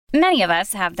Many of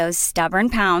us have those stubborn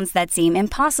pounds that seem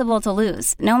impossible to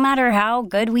lose, no matter how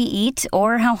good we eat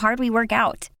or how hard we work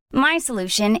out. My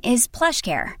solution is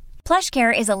PlushCare.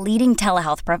 PlushCare is a leading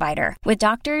telehealth provider with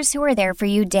doctors who are there for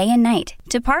you day and night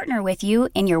to partner with you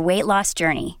in your weight loss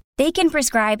journey. They can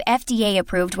prescribe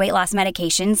FDA-approved weight loss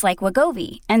medications like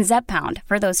Wegovy and Zepbound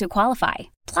for those who qualify.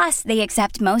 Plus, they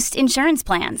accept most insurance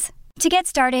plans. To get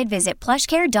started, visit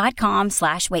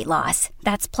plushcare.com/weightloss.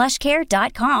 That's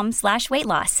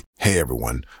plushcare.com/weightloss. Hey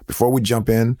everyone, before we jump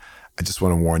in, I just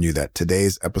want to warn you that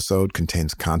today's episode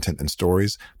contains content and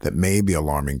stories that may be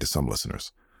alarming to some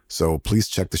listeners. So please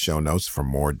check the show notes for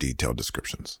more detailed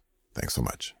descriptions. Thanks so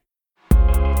much.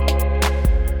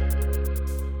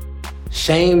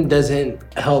 Shame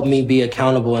doesn't help me be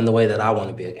accountable in the way that I want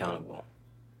to be accountable.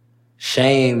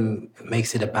 Shame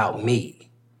makes it about me.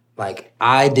 Like,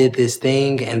 I did this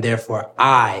thing, and therefore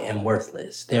I am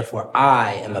worthless. Therefore,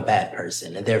 I am a bad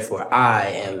person, and therefore I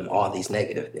am all these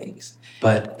negative things.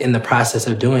 But in the process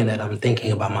of doing that, I'm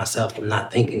thinking about myself. I'm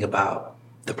not thinking about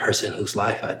the person whose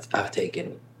life I've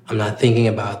taken. I'm not thinking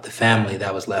about the family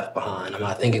that was left behind. I'm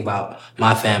not thinking about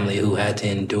my family who had to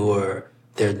endure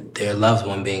their loved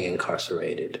one being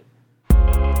incarcerated.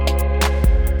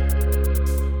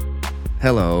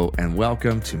 Hello, and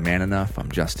welcome to Man Enough.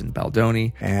 I'm Justin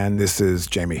Baldoni. And this is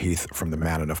Jamie Heath from the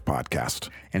Man Enough podcast.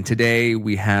 And today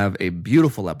we have a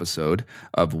beautiful episode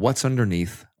of What's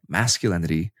Underneath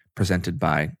Masculinity, presented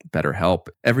by BetterHelp.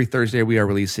 Every Thursday we are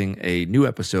releasing a new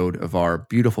episode of our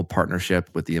beautiful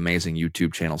partnership with the amazing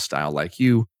YouTube channel Style Like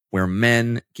You, where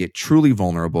men get truly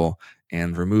vulnerable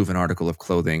and remove an article of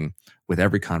clothing with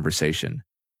every conversation.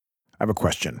 I have a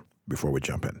question before we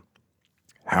jump in.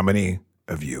 How many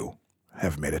of you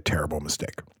have made a terrible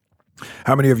mistake?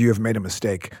 How many of you have made a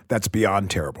mistake that's beyond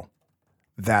terrible,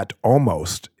 that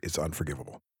almost is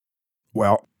unforgivable?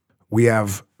 Well, we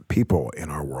have people in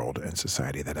our world and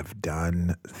society that have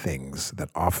done things that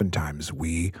oftentimes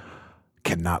we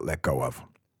cannot let go of.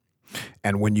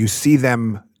 And when you see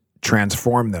them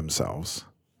transform themselves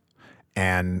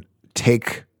and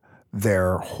take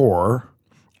their horror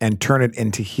and turn it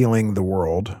into healing the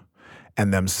world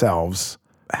and themselves,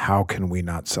 how can we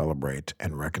not celebrate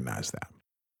and recognize that?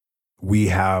 We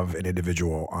have an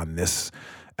individual on this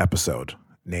episode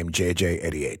named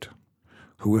JJ’88,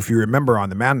 who, if you remember on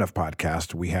the Man Enough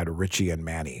podcast, we had Richie and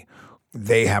Manny.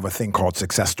 They have a thing called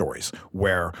success stories,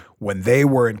 where when they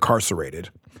were incarcerated,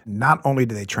 not only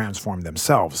did they transform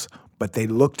themselves, but they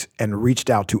looked and reached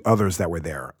out to others that were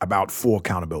there about full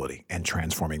accountability and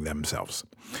transforming themselves.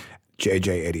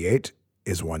 JJ’88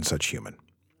 is one such human.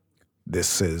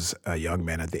 This is a young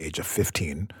man at the age of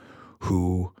 15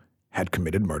 who had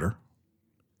committed murder,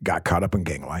 got caught up in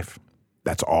gang life.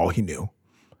 That's all he knew.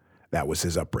 That was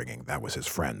his upbringing. That was his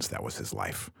friends. That was his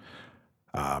life.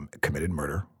 Committed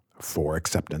murder for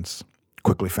acceptance.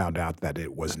 Quickly found out that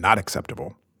it was not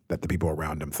acceptable, that the people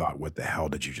around him thought, what the hell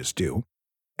did you just do?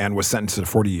 And was sentenced to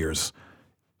 40 years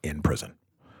in prison.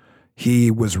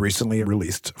 He was recently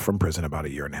released from prison about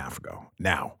a year and a half ago.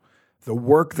 Now, the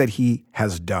work that he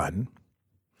has done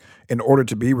in order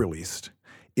to be released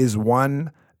is one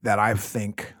that I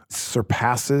think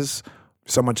surpasses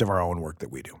so much of our own work that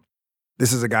we do.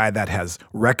 This is a guy that has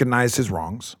recognized his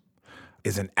wrongs,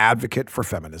 is an advocate for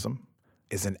feminism,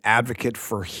 is an advocate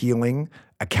for healing,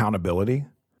 accountability,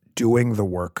 doing the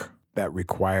work that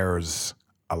requires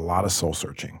a lot of soul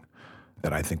searching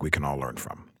that I think we can all learn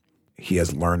from. He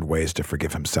has learned ways to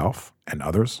forgive himself and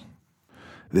others.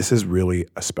 This is really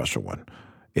a special one.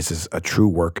 This is a true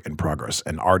work in progress,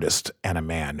 an artist and a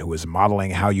man who is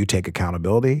modeling how you take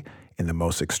accountability in the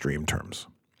most extreme terms.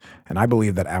 And I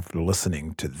believe that after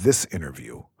listening to this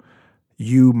interview,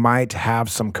 you might have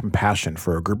some compassion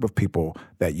for a group of people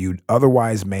that you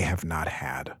otherwise may have not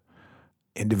had.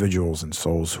 Individuals and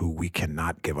souls who we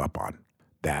cannot give up on,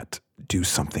 that do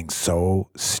something so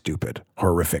stupid,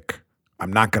 horrific.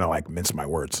 I'm not going to mince my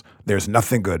words. There's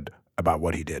nothing good about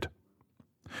what he did.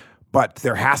 But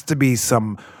there has to be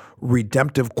some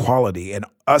redemptive quality in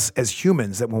us as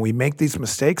humans that when we make these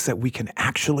mistakes that we can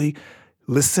actually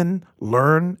listen,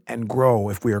 learn, and grow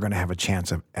if we are going to have a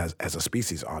chance as a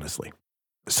species, honestly.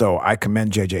 So I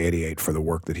commend JJ’88 for the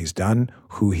work that he's done,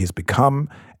 who he's become,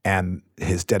 and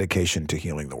his dedication to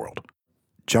healing the world.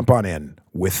 Jump on in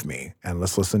with me and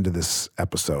let's listen to this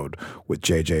episode with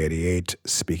JJ’88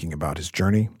 speaking about his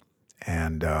journey,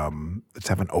 and let's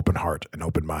have an open heart, an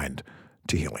open mind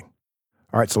to healing.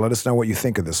 All right, so let us know what you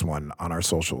think of this one on our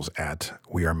socials at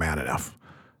We Are Man Enough.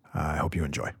 I hope you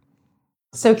enjoy.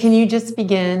 So can you just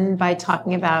begin by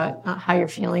talking about how you're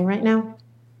feeling right now?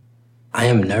 I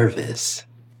am nervous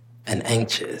and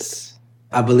anxious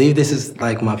I believe this is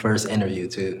like my first interview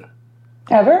too.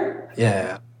 Ever?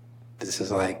 Yeah. This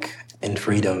is like in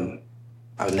freedom.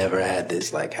 I've never had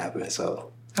this like happen,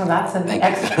 so. Oh, that's an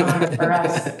excellent honor for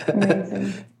us.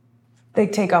 Amazing. They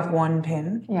take off one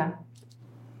pin. Yeah.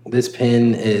 This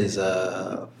pin is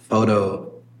a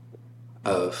photo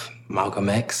of Malcolm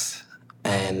X,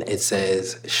 and it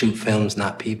says, "Shoot films,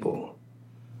 not people."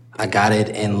 I got it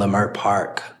in Leimert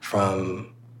Park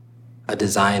from a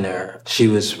designer. She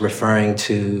was referring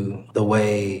to the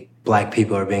way Black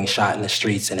people are being shot in the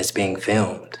streets and it's being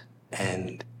filmed.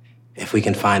 And if we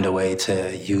can find a way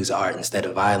to use art instead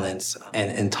of violence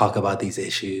and talk about these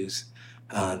issues,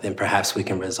 then perhaps we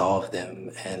can resolve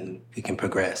them and we can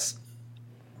progress.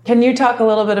 Can you talk a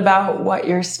little bit about what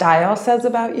your style says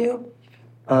about you?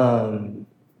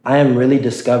 I am really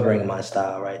discovering my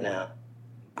style right now.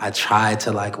 I try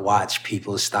to like watch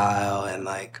people's style and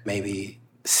like maybe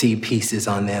see pieces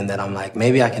on them that I'm like,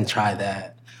 maybe I can try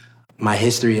that. My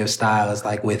history of style is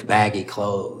like with baggy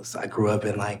clothes. I grew up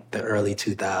in like the early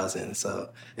 2000s, so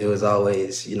it was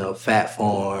always, you know, fat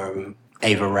form,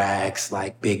 Avirex,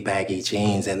 like big baggy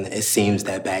jeans, and it seems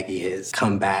that baggy has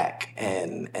come back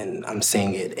and I'm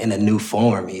seeing it in a new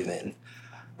form even.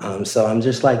 So I'm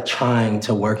just like trying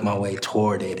to work my way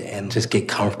toward it and just get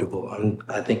comfortable.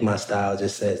 I think my style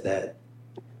just says that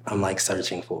I'm like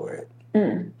searching for it.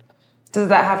 Mm. Does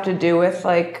that have to do with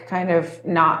like kind of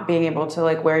not being able to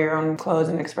like wear your own clothes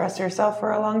and express yourself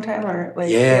for a long time, or like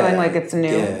feeling like it's new?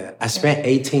 Yeah, I spent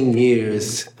 18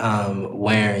 years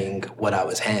wearing what I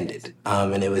was handed,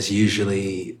 and it was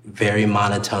usually very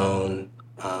monotone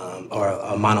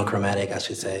or monochromatic, I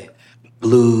should say.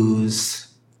 Blues,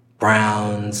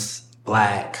 browns,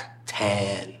 black,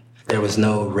 tan. There was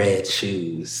no red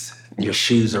shoes. Your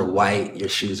shoes are white, your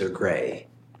shoes are gray.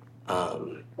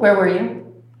 Where were you?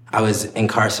 I was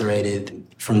incarcerated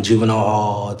from juvenile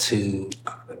hall to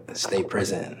state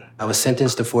prison. I was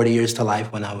sentenced to 40 years to life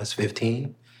when I was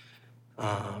 15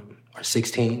 or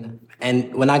 16.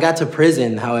 And when I got to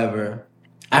prison, however,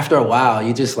 after a while,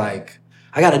 you just like,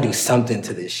 I gotta do something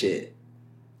to this shit.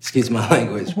 Excuse my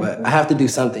language, but I have to do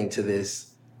something to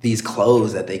these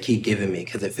clothes that they keep giving me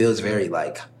because it feels very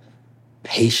like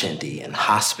patient-y and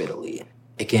hospital-y.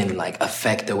 It can like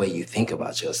affect the way you think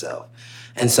about yourself.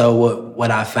 And so what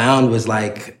I found was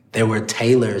like there were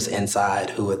tailors inside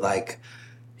who would like,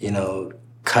 you know,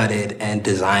 cut it and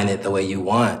design it the way you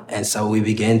want. And so we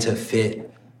began to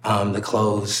fit the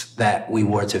clothes that we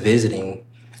wore to visiting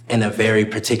in a very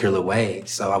particular way.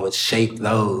 So I would shape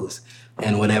those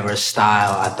in whatever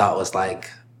style I thought was like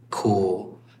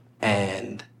cool.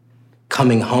 And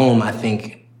coming home, I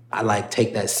think I like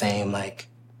take that same like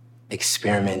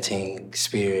experimenting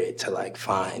spirit to like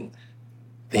find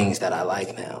things that I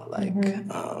like now, like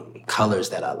colors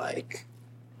that I like.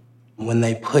 When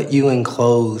they put you in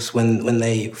clothes, when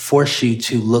they force you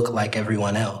to look like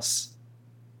everyone else,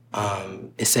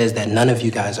 it says that none of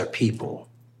you guys are people.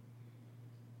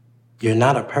 You're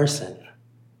not a person.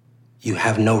 You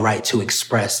have no right to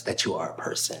express that you are a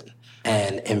person.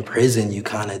 And in prison, you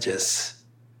kind of just,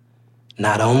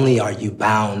 not only are you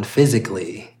bound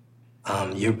physically,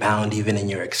 you're bound even in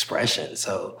your expression.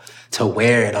 So to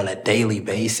wear it on a daily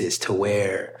basis, to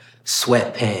wear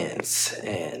sweatpants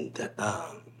and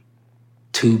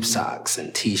tube socks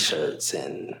and t-shirts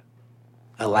and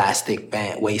elastic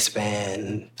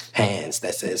waistband pants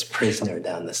that says prisoner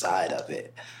down the side of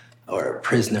it or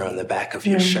prisoner on the back of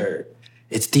your shirt,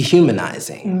 it's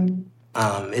dehumanizing.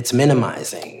 It's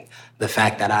minimizing the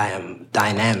fact that I am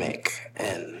dynamic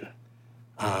and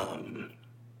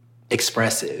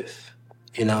expressive.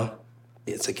 You know,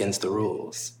 it's against the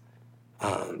rules.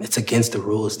 It's against the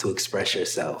rules to express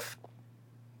yourself.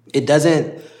 It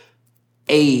doesn't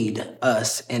aid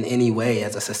us in any way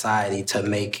as a society to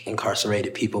make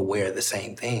incarcerated people wear the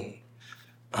same thing.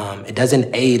 It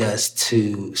doesn't aid us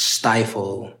to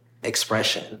stifle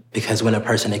expression, because when a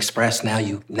person expresses, now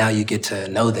you get to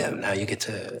know them. Now you get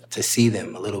to see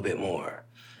them a little bit more.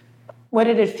 What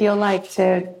did it feel like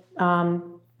to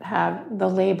have the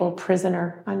label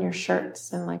prisoner on your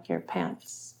shirts and like your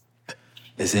pants?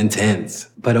 It's intense,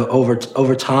 but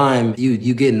over time,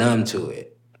 you get numb to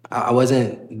it. I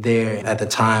wasn't there at the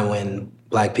time when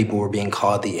Black people were being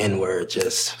called the N-word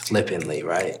just flippantly,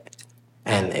 right?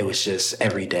 And it was just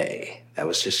every day. That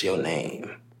was just your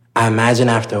name. I imagine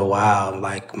after a while,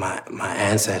 like my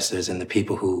ancestors and the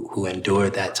people who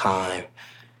endured that time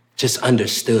just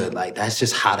understood, like that's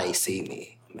just how they see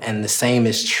me. And the same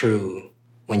is true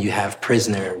when you have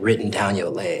prisoner written down your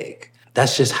leg.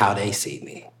 That's just how they see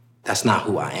me. That's not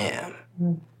who I am.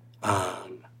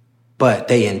 But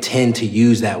they intend to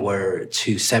use that word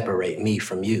to separate me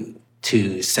from you,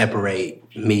 to separate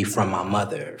me from my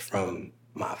mother, from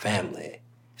my family,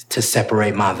 to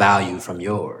separate my value from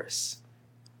yours.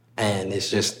 And it's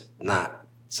just not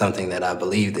something that I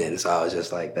believed in. So I was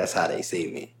just like, that's how they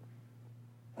see me.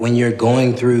 When you're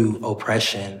going through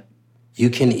oppression, you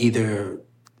can either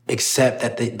accept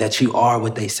that you are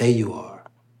what they say you are.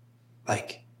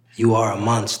 Like, you are a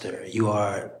monster, you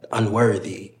are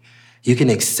unworthy. You can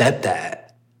accept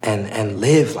that and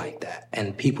live like that,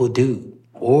 and people do.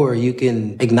 Or you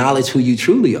can acknowledge who you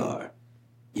truly are,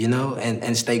 you know,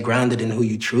 and stay grounded in who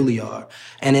you truly are.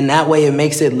 And in that way, it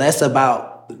makes it less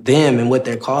about them and what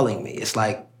they're calling me. It's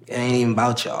like, it ain't even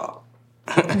about y'all.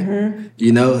 Mm-hmm.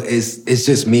 You know, it's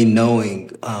just me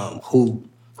knowing who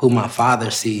my father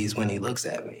sees when he looks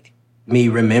at me. Me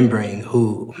remembering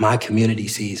who my community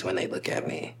sees when they look at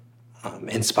me,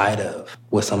 in spite of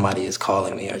what somebody is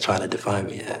calling me or trying to define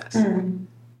me as. Mm.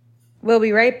 We'll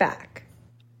be right back.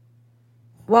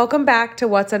 Welcome back to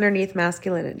What's Underneath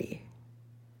Masculinity.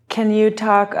 Can you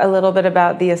talk a little bit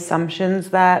about the assumptions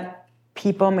that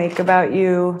people make about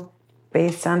you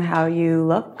based on how you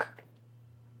look?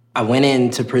 I went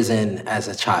into prison as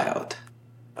a child.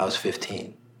 I was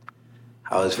 15.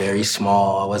 I was very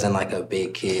small. I wasn't like a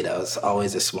big kid. I was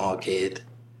always a small kid.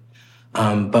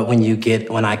 But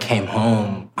when I came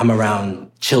home, I'm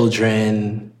around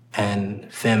children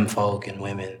and femme folk and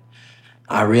women.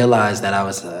 I realized that I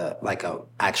was like a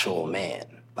actual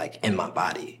man, like in my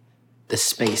body. The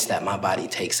space that my body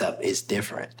takes up is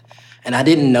different. And I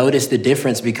didn't notice the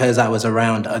difference because I was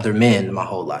around other men my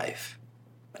whole life.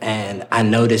 And I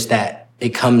noticed that it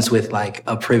comes with like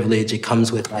a privilege. It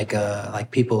comes with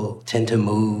like people tend to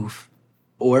move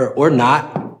or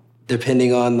not,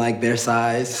 depending on like their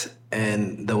size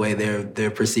and the way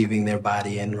they're perceiving their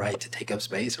body and right to take up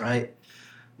space, right?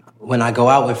 When I go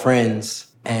out with friends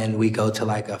and we go to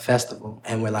like a festival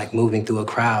and we're like moving through a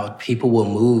crowd, people will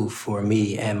move for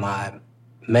me and my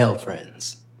male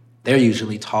friends. They're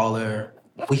usually taller.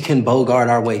 We can bogart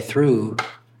our way through.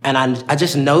 And I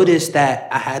just noticed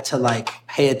that I had to like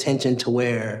pay attention to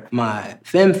where my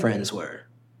femme friends were,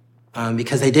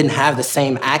 because they didn't have the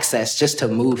same access just to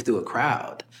move through a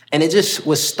crowd. And it just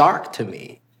was stark to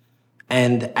me.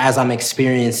 And as I'm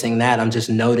experiencing that, I'm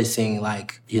just noticing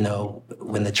like, you know,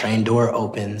 when the train door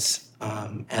opens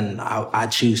and I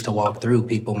choose to walk through,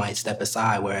 people might step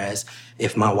aside. Whereas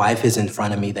if my wife is in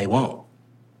front of me, they won't.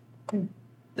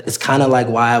 It's kind of like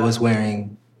why I was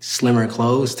wearing slimmer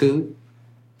clothes too.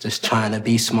 Just trying to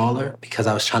be smaller because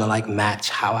I was trying to like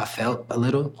match how I felt a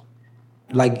little.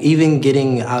 Like even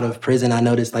getting out of prison, I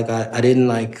noticed like I didn't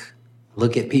like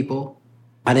look at people.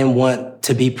 I didn't want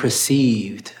to be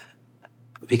perceived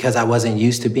because I wasn't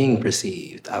used to being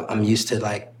perceived. I'm used to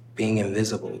like being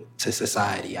invisible to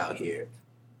society out here.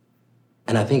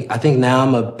 And I think now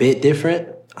I'm a bit different.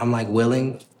 I'm like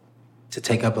willing to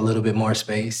take up a little bit more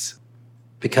space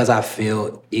because I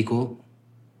feel equal.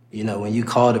 You know, when you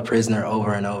call the prisoner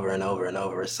over and over and over and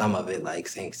over, some of it like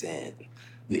sinks in.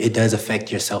 It does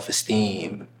affect your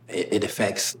self-esteem. It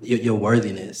affects your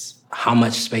worthiness, how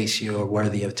much space you're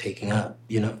worthy of taking up,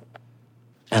 you know?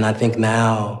 And I think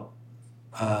now,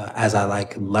 as I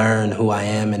like learn who I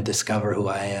am and discover who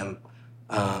I am,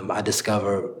 I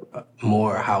discover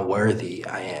more how worthy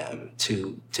I am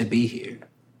to be here,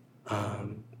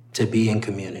 to be in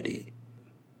community.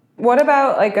 What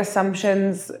about like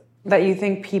assumptions that you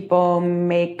think people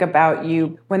make about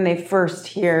you when they first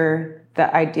hear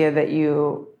the idea that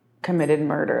you committed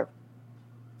murder?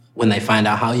 When they find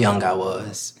out how young I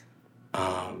was,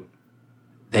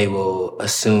 they will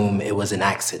assume it was an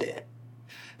accident.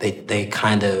 They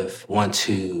kind of want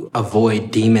to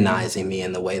avoid demonizing me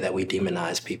in the way that we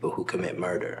demonize people who commit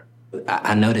murder.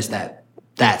 I noticed that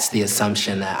that's the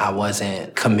assumption, that I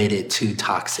wasn't committed to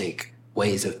toxic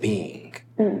ways of being.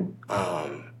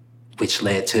 Which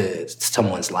led to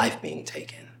someone's life being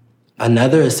taken.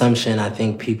 Another assumption I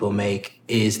think people make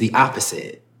is the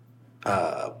opposite,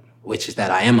 which is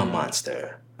that I am a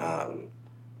monster,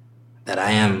 that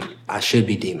I should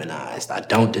be demonized, I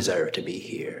don't deserve to be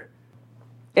here.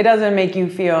 It doesn't make you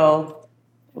feel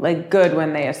like good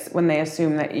when they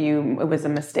assume that it was a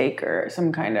mistake or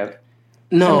some kind of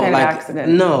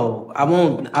accident. No, I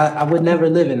won't. I would never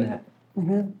live in that.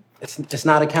 Mm-hmm. It's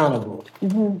not accountable.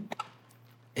 Mm-hmm.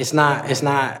 It's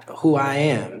not who I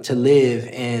am to live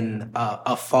in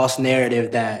a false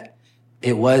narrative that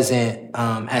it wasn't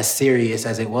as serious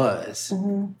as it was.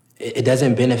 Mm-hmm. It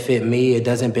doesn't benefit me. It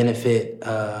doesn't benefit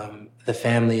the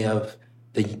family of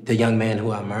the young man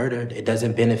who I murdered. It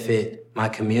doesn't benefit my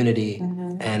community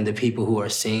and the people who are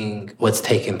seeing what's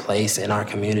taking place in our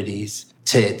communities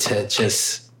to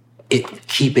just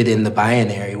keep it in the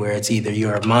binary where it's either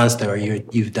you're a monster or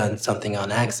you've done something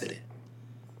on accident.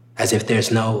 As if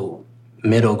there's no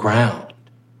middle ground.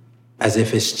 As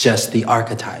if it's just the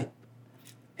archetype.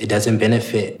 It doesn't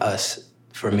benefit us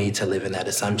for me to live in that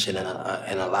assumption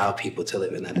and allow people to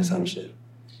live in that assumption.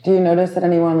 Do you notice that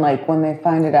anyone, like, when they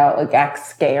find it out, like, acts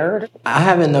scared? I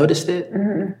haven't noticed it.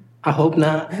 I hope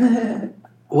not.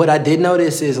 What I did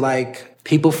notice is, like,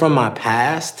 people from my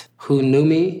past who knew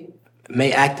me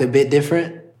may act a bit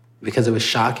different because it was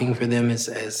shocking for them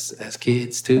as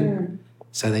kids, too.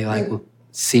 So they, like,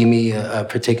 see me a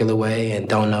particular way and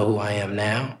don't know who I am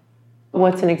now.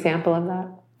 What's an example of that?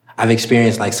 I've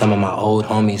experienced, like, some of my old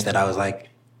homies that I was, like,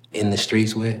 in the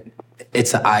streets with.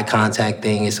 It's an eye contact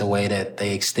thing. It's a way that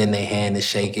they extend their hand to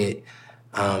shake it.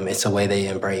 It's a way they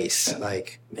embrace.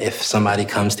 Like, if somebody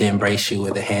comes to embrace you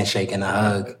with a handshake and a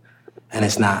hug, and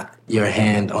it's not your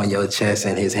hand on your chest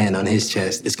and his hand on his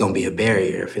chest, it's gonna be a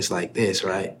barrier if it's like this,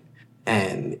 right?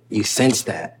 And you sense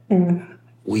that.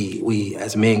 We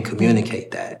as men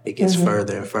communicate that. It gets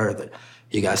further and further.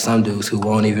 You got some dudes who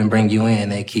won't even bring you in.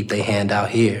 They keep their hand out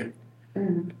here.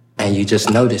 And you just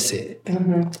notice it.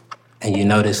 And you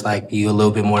notice, like, you a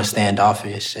little bit more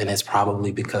standoffish, and it's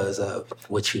probably because of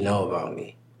what you know about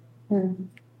me.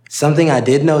 Something I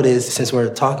did notice, since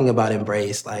we're talking about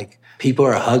embrace, like, people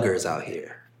are huggers out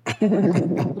here.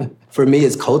 For me,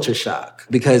 it's culture shock,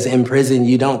 because in prison,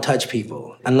 you don't touch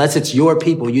people. Unless it's your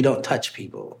people, you don't touch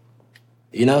people.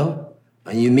 You know?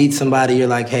 When you meet somebody, you're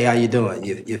like, hey, how you doing?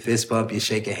 You fist bump, you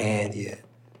shake a hand, you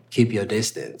keep your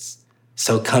distance.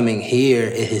 So coming here,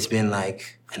 it has been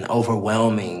like an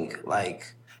overwhelming,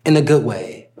 like, in a good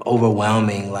way,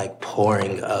 overwhelming, like,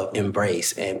 pouring of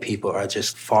embrace. And people are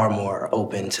just far more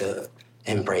open to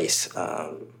embrace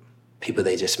people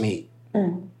they just meet.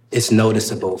 It's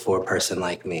noticeable for a person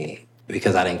like me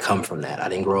because I didn't come from that. I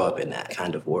didn't grow up in that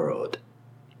kind of world.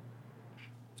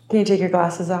 Can you take your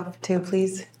glasses off too,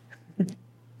 please?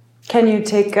 Can you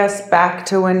take us back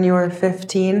to when you were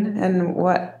 15 and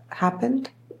what happened?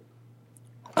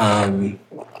 When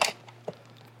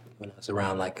I was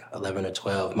around like 11 or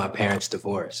 12, my parents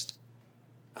divorced.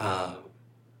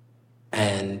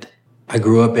 And I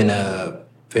grew up in a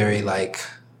very, like,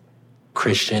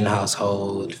 Christian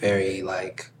household, very,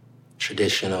 like,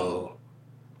 traditional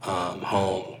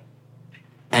home.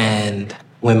 And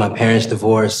when my parents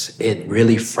divorced, it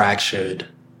really fractured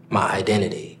my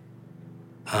identity.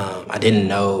 I didn't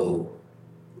know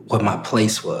what my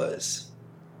place was.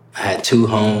 I had 2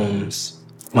 homes.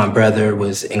 My brother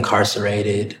was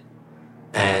incarcerated,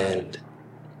 and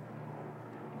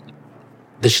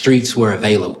the streets were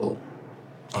available.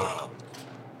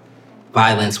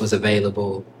 Violence was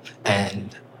available,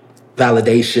 and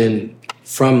validation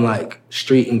from, like,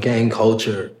 street and gang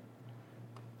culture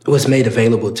was made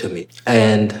available to me.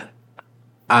 And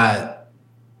I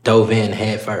dove in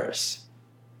head first.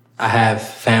 I have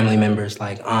family members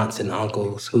like aunts and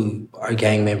uncles who are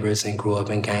gang members and grew up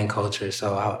in gang culture,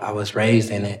 so I was raised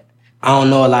in it. I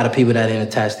don't know a lot of people that didn't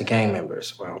attach to gang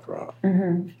members where I'm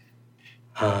from.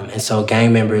 And so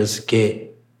gang members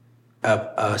get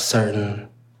a certain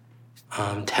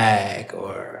tag,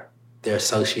 or they're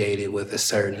associated with a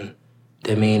certain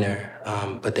demeanor,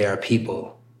 but they are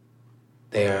people.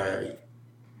 They are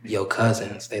your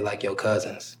cousins. They like your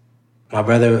cousins. My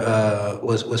brother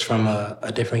was from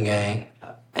a different gang,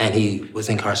 and he was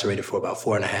incarcerated for about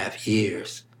 4.5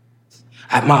 years.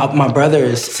 My brother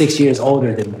is 6 years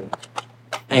older than me,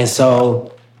 and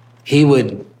so he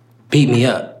would beat me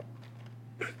up.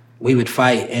 We would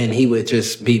fight, and he would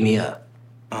just beat me up.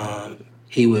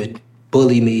 He would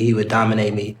bully me. He would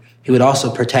dominate me. He would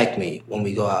also protect me when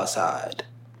we go outside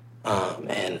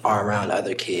and are around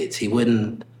other kids. He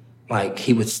wouldn't, like,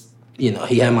 he would, you know,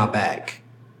 he had my back.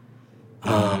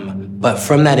 But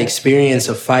from that experience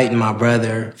of fighting my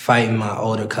brother, fighting my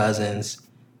older cousins,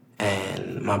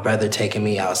 and my brother taking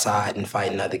me outside and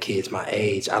fighting other kids my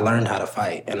age, I learned how to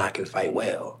fight, and I can fight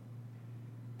well.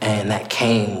 And that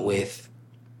came with,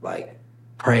 like,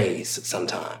 praise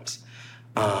sometimes.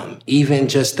 Even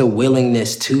just the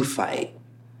willingness to fight.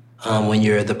 When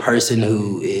you're the person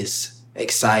who is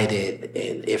excited,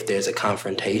 and if there's a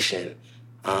confrontation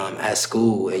at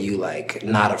school, and you, like,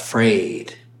 not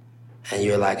afraid, and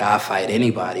you're like, I'll fight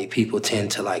anybody, people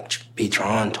tend to, like, be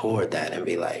drawn toward that and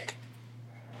be like,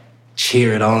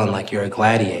 cheer it on like you're a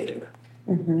gladiator.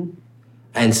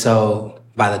 And so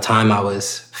by the time I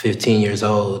was 15 years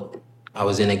old, I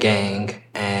was in a gang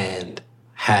and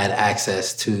had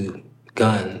access to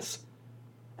guns.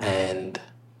 And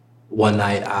one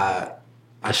night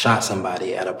I shot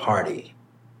somebody at a party.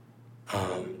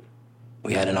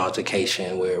 We had an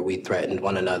altercation where we threatened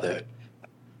one another.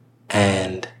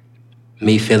 And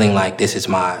me feeling like this is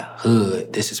my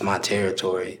hood, this is my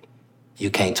territory, you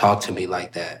can't talk to me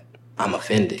like that. I'm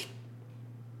offended.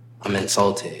 I'm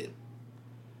insulted.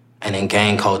 And in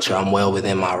gang culture, I'm well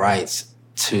within my rights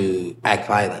to act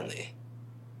violently.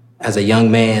 As a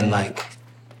young man, like,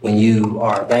 when you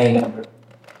are a gang member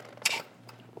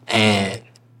and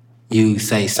you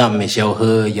say something is your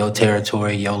hood, your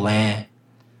territory, your land,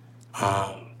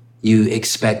 you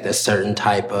expect a certain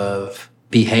type of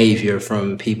behavior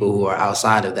from people who are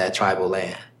outside of that tribal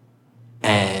land.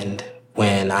 And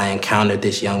when I encountered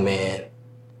this young man,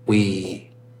 we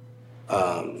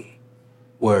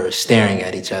were staring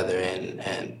at each other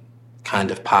and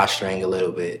kind of posturing a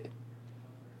little bit.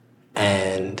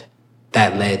 And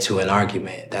that led to an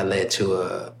argument. That led to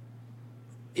a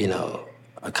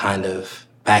kind of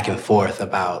back and forth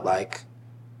about, like,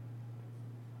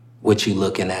 what you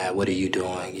looking at, what are you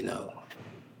doing,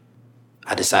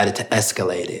 I decided to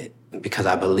escalate it because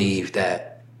I believe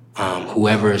that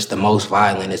whoever is the most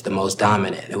violent is the most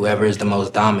dominant. Whoever is the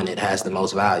most dominant has the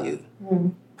most value.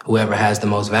 Mm. Whoever has the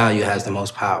most value has the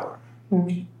most power.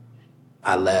 Mm.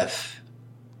 I left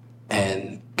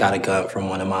and got a gun from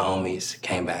one of my homies,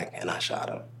 came back, and I shot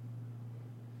him.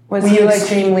 Were you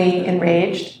extremely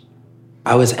enraged?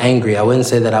 I was angry. I wouldn't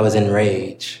say that I was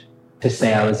enraged. To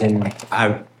say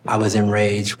I was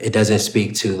enraged, it doesn't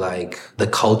speak to, like, the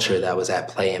culture that was at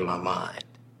play in my mind.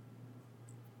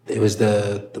 It was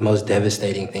the most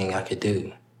devastating thing I could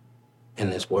do in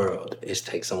this world is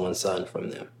take someone's son from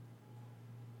them,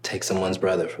 take someone's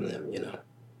brother from them,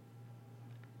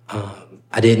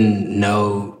 I didn't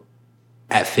know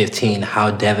at 15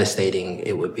 how devastating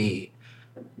it would be.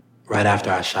 Right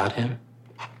after I shot him,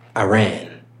 I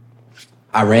ran.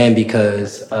 I ran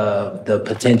because of the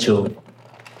potential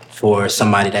for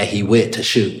somebody that he with to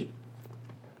shoot.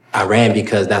 I ran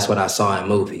because that's what I saw in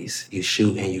movies. You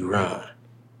shoot and you run.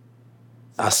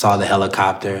 I saw the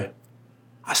helicopter.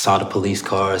 I saw the police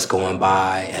cars going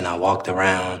by, and I walked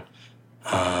around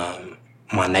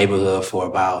my neighborhood for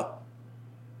about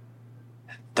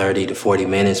 30 to 40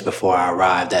 minutes before I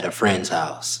arrived at a friend's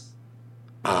house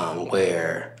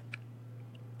where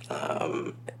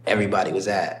everybody was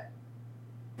at.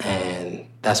 And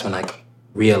that's when I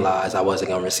realized I wasn't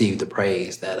going to receive the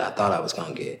praise that I thought I was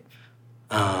going to get.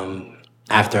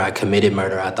 After I committed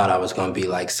murder, I thought I was going to be,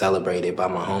 like, celebrated by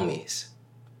my homies.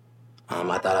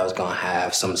 I thought I was going to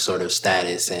have some sort of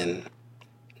status and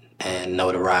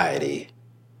notoriety.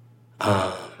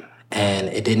 And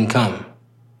it didn't come.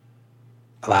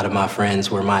 A lot of my friends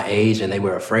were my age and they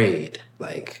were afraid.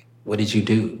 Like, what did you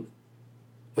do?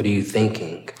 What are you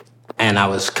thinking? And I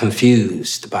was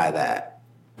confused by that.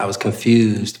 I was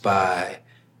confused by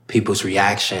people's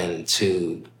reaction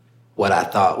to what I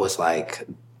thought was, like,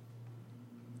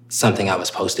 something I was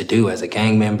supposed to do as a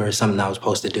gang member, something I was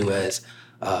supposed to do as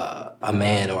a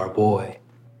man or a boy.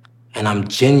 And I'm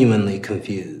genuinely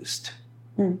confused.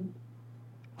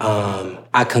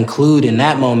 I conclude in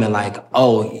that moment, like,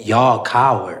 oh, y'all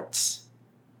cowards.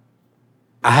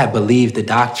 I had believed the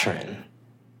doctrine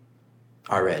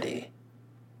already.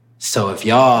 So if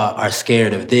y'all are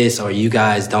scared of this or you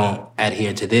guys don't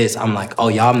adhere to this, I'm like, oh,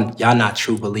 y'all not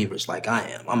true believers like I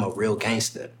am. I'm a real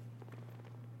gangster.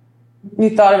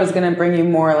 You thought it was going to bring you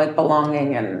more, like,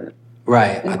 belonging and...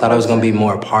 Right. I thought I was going to be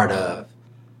more a part of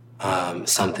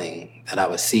something that I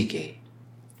was seeking.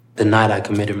 The night I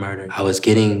committed murder, I was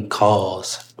getting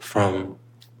calls from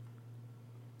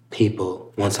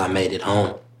people once I made it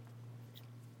home.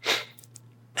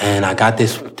 And I got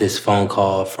this phone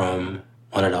call from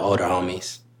one of the older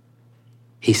homies.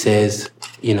 He says,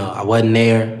 I wasn't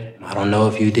there. I don't know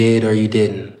if you did or you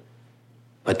didn't,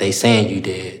 but they saying you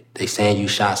did. They saying you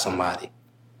shot somebody.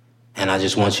 And I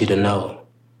just want you to know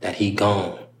that he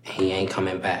gone and he ain't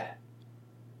coming back.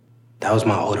 That was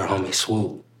my older homie,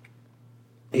 Swoop.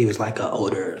 He was like an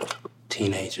older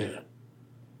teenager.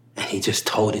 And he just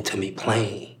told it to me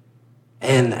plain.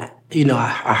 And,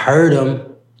 I heard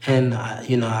him and,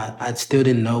 I still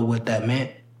didn't know what that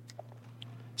meant.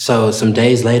 So some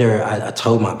days later, I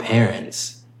told my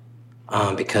parents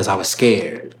because I was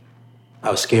scared. I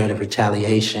was scared of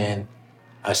retaliation.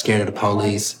 I was scared of the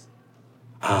police.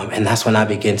 And that's when I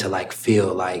began to, like,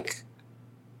 feel like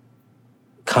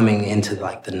coming into,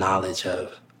 like, the knowledge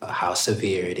of how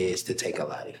severe it is to take a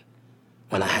life.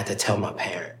 When I had to tell my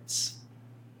parents.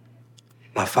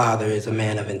 My father is a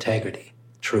man of integrity,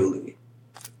 truly.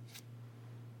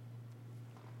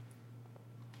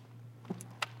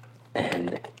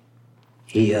 And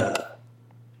he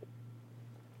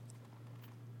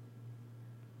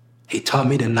taught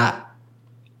me to not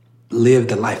live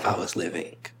the life I was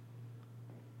living.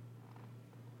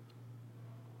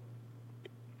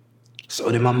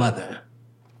 So did my mother.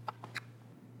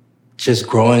 Just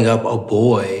growing up a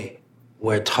boy,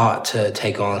 we're taught to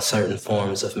take on certain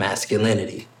forms of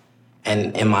masculinity.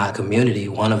 And in my community,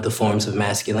 one of the forms of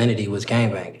masculinity was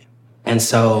gangbanging. And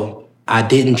so I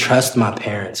didn't trust my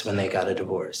parents when they got a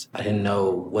divorce. I didn't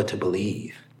know what to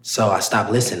believe. So I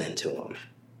stopped listening to them.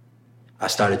 I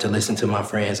started to listen to my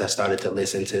friends. I started to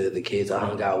listen to the kids I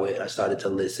hung out with. I started to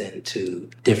listen to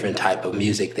different type of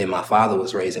music than my father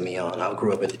was raising me on. I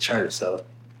grew up in the church, so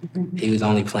he was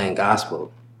only playing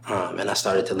gospel. And I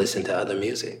started to listen to other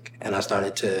music. And I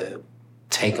started to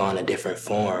take on a different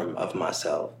form of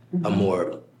myself, a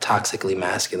more toxically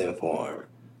masculine form,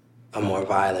 a more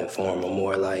violent form, a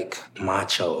more like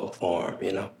macho form,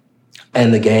 you know?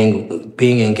 And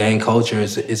being in gang culture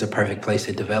is a perfect place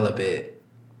to develop it.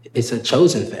 It's a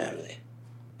chosen family.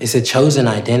 It's a chosen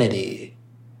identity.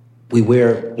 We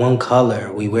wear one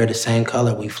color, we wear the same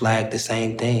color, we flag the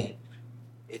same thing.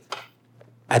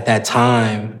 At that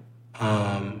time,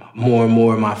 more and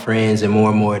more of my friends and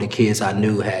more of the kids I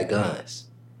knew had guns.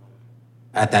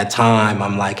 At that time,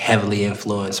 I'm like heavily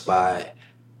influenced by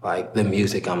like the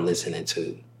music I'm listening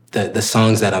to. The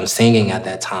songs that I'm singing at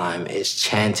that time is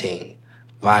chanting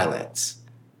violence,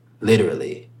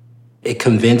 literally. It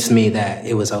convinced me that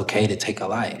it was okay to take a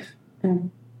life,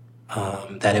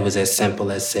 that it was as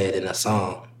simple as said in a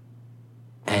song.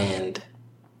 And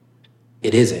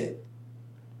it isn't.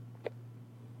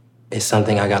 It's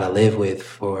something I gotta live with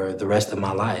for the rest of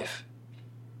my life.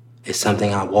 It's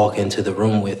something I walk into the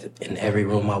room with in every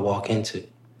room I walk into.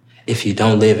 If you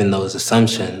don't live in those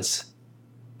assumptions,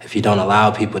 if you don't allow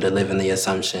people to live in the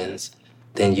assumptions,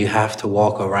 then you have to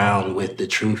walk around with the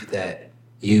truth that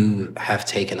you have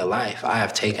taken a life. I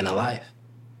have taken a life.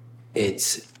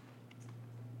 It's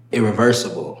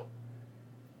irreversible.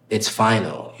 It's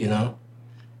final, you know?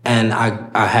 And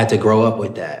I had to grow up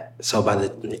with that. So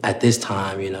at this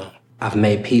time, you know, I've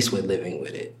made peace with living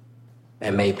with it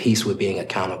and made peace with being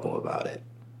accountable about it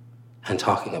and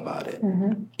talking about it.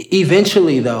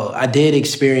 Eventually, though, I did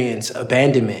experience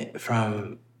abandonment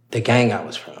from the gang I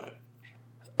was from.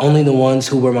 Only the ones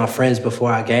who were my friends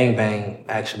before I gangbanged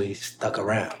actually stuck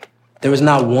around. There was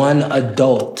not one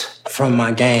adult from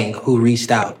my gang who reached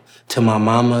out to my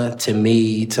mama, to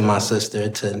me, to my sister,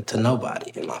 to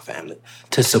nobody in my family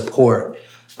to support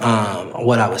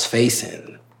what I was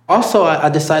facing. Also, I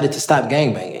decided to stop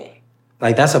gangbanging.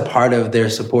 Like, that's a part of their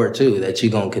support, too, that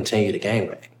you're going to continue to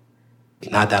gangbang.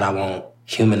 Not that I won't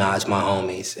humanize my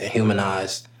homies and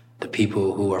humanize the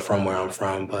people who are from where I'm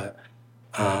from, but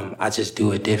I just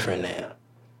do it different now.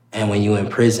 And when you're in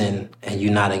prison and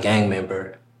you're not a gang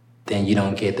member, then you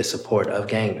don't get the support of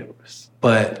gang members.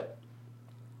 But,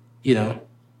 you know,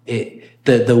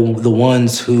 the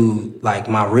ones who, like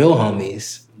my real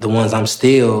homies, the ones I'm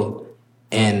still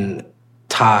in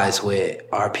ties with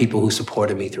are people who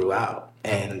supported me throughout.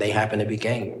 And they happen to be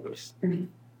gang members.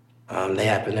 They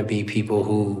happen to be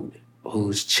people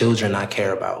whose children I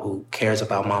care about, who cares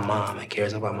about my mom and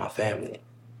cares about my family.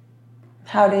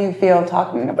 How do you feel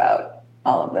talking about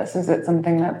all of this? Is it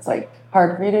something that's like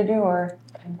hard for you to do, or?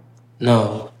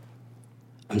 No,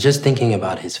 I'm just thinking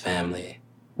about his family,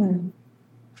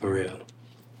 for real.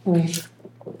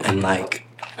 And like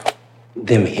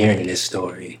them hearing this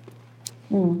story,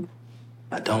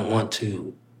 I don't want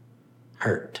to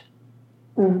hurt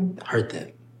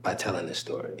them by telling this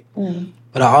story.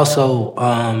 But I also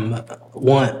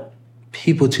want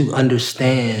people to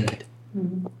understand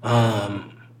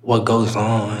what goes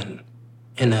on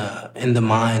in the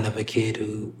mind of a kid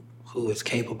who is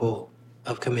capable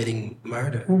of committing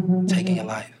murder, taking a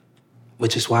life.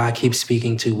 Which is why I keep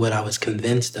speaking to what I was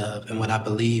convinced of and what I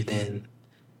believed in,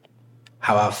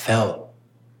 how I felt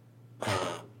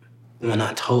when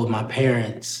I told my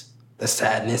parents the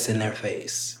sadness in their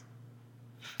face.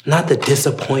 Not the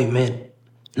disappointment,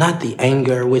 not the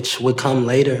anger, which would come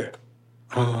later.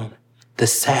 The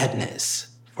sadness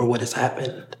for what has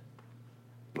happened.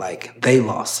 Like they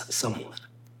lost someone.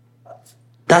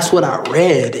 That's what I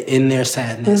read in their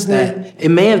sadness. That it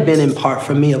may have been in part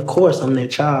for me, of course, I'm their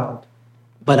child.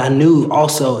 But I knew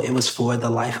also it was for the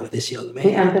life of this young man.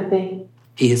 The empathy.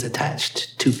 He is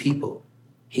attached to people.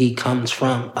 He comes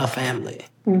from a family.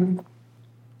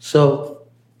 So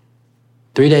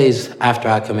 3 days after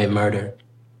I commit murder,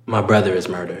 my brother is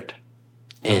murdered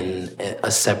in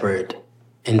a separate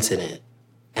incident.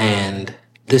 And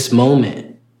this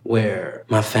moment where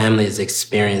my family is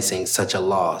experiencing such a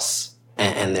loss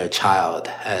and their child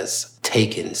has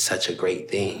taken such a great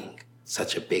thing,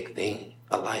 such a big thing,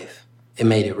 a life, it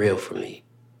made it real for me.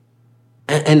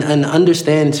 And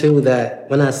understand, too, that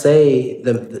when I say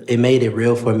it made it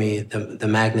real for me, the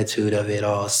magnitude of it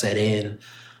all set in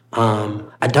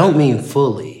I don't mean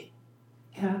fully.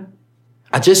 Yeah.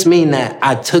 I just mean that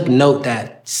I took note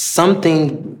that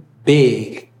something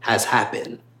big has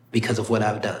happened because of what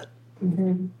I've done.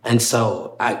 Mm-hmm. And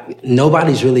so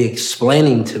nobody's really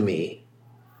explaining to me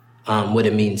what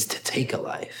it means to take a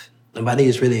life. Nobody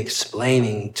is really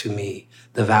explaining to me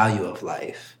the value of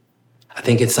life. I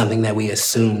think it's something that we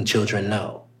assume children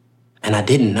know. And I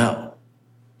didn't know.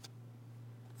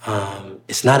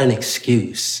 It's not an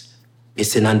excuse.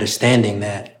 It's an understanding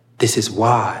that this is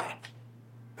why.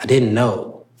 I didn't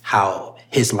know how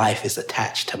his life is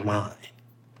attached to mine.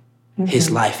 Mm-hmm.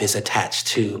 His life is attached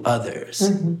to others.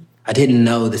 Mm-hmm. I didn't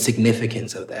know the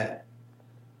significance of that.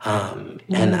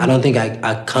 And I don't think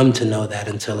I come to know that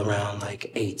until around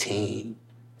like 18,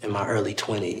 in my early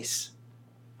 20s.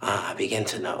 I began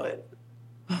to know it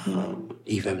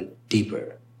even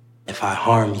deeper. If I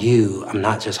harm you, I'm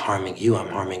not just harming you, I'm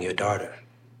harming your daughter.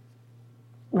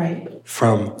 Right.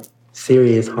 From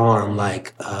serious harm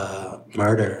like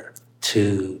murder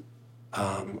to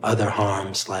other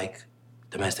harms like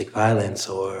domestic violence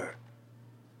or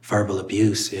verbal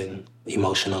abuse and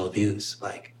emotional abuse.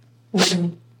 Like,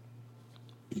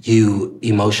 you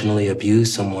emotionally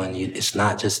abuse someone, it's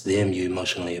not just them you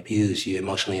emotionally abuse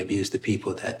the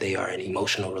people that they are in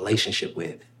emotional relationship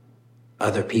with,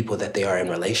 other people that they are in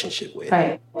relationship with.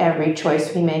 Right. Every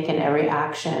choice we make and every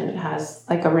action has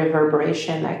like a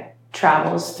reverberation that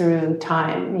travels through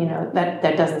time,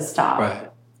 that doesn't stop. Right.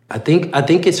 I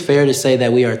think it's fair to say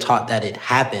that we are taught that it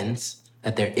happens,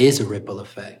 that there is a ripple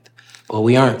effect, but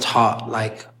we aren't taught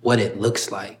like what it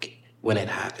looks like when it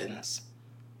happens.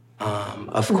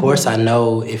 Of course, I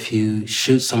know if you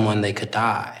shoot someone, they could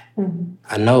die. Mm-hmm.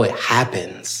 I know it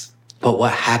happens, but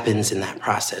what happens in that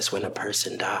process when a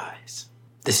person dies?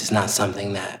 This is not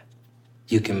something that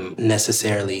you can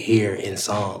necessarily hear in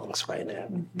songs right now.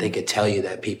 Mm-hmm. They could tell you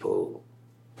that people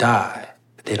die,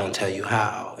 but they don't tell you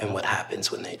how and what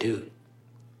happens when they do.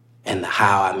 And the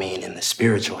how, I mean in the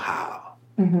spiritual how.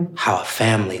 Mm-hmm. How a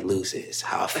family loses,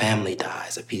 how a family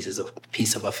dies, a piece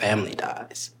of a family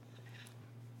dies.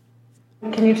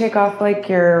 Can you take off like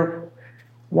your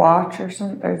watch or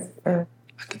something? Or?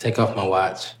 I can take off my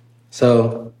watch.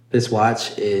 So this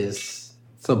watch it's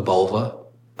a Bova.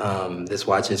 This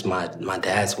watch is my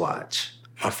dad's watch.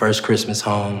 My first Christmas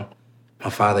home, my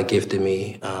father gifted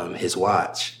me his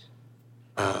watch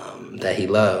that he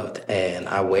loved, and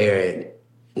I wear it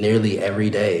nearly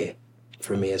every day.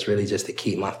 For me, it's really just to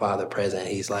keep my father present.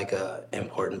 He's like a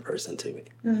important person to me.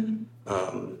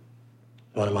 Mm-hmm.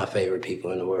 One of my favorite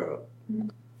people in the world.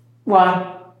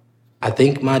 Why? I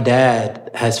think my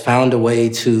dad has found a way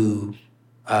to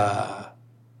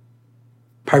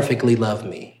perfectly love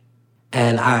me.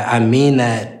 And I mean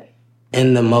that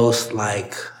in the most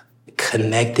like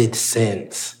connected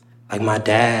sense. Like my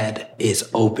dad is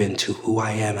open to who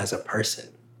I am as a person,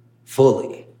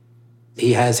 fully.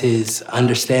 He has his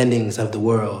understandings of the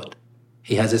world.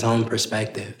 He has his own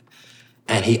perspective.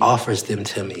 And he offers them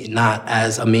to me, not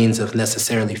as a means of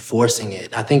necessarily forcing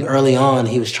it. I think early on,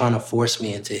 he was trying to force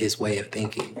me into his way of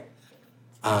thinking.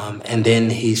 And then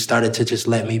he started to just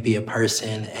let me be a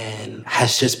person and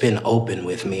has just been open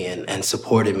with me and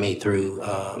supported me through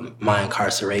my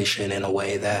incarceration in a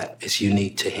way that is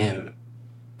unique to him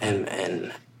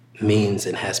and means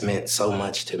and has meant so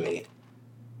much to me.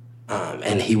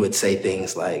 And he would say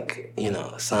things like,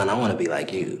 son, I want to be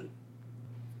like you.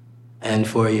 And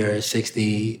for your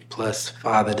 60-plus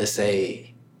father to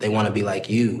say they want to be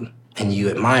like you and you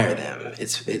admire them,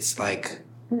 it's like,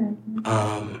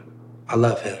 I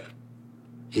love him.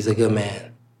 He's a good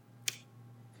man.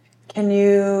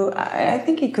 I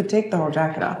think you could take the whole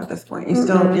jacket off at this point.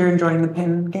 You're enjoying the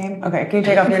pin game? Okay, can you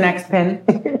take off your next pin?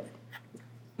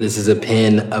 This is a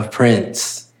pin of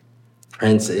Prince.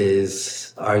 Prince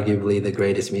is arguably the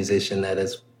greatest musician that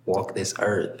has walked this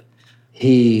earth.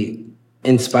 He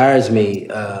inspires me,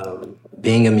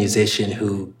 being a musician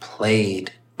who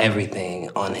played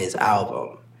everything on his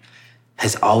album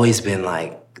has always been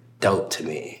like dope to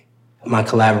me. My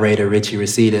collaborator, Richie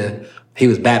Reseda, he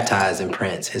was baptized in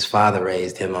Prince. His father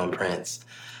raised him on Prince.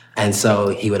 And so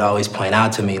he would always point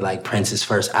out to me like Prince's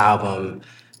first album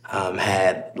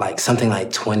had like something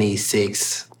like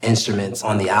 26 instruments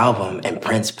on the album, and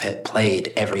Prince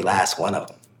played every last one of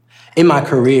them. In my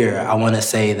career, I want to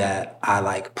say that I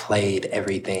like played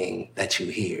everything that you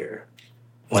hear.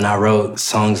 When I wrote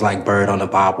songs like Bird on the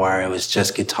Barbed Wire, it was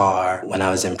just guitar when I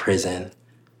was in prison.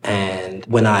 And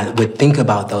when I would think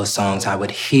about those songs, I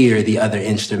would hear the other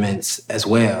instruments as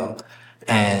well.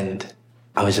 And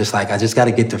I was just like, I just got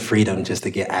to get the freedom just to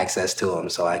get access to them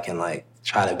so I can like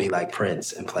try to be like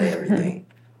Prince and play everything.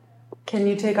 Can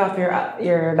you take off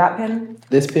your that pin?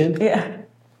 This pin? Yeah.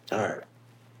 All right.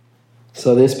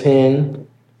 So this pin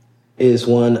is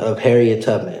one of Harriet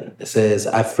Tubman. It says,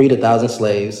 "I freed 1,000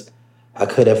 slaves. I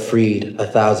could have freed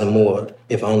 1,000 more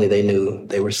if only they knew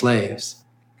they were slaves."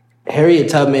 Harriet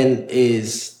Tubman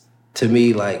is, to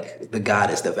me, like the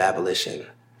goddess of abolition,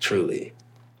 truly.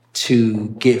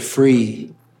 To get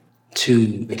free,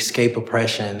 to escape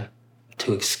oppression,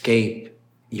 to escape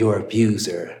your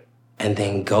abuser, and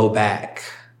then go back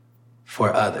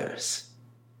for others.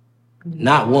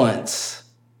 Not once,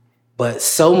 but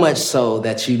so much so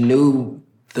that you knew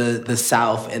the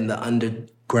South and the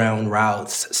underground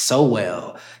routes so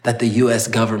well that the US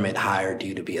government hired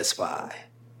you to be a spy.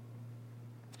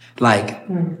 Like,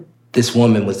 this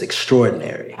woman was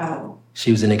extraordinary. Oh.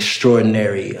 She was an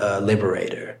extraordinary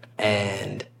liberator.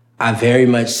 And I very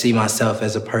much see myself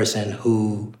as a person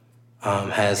who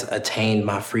has attained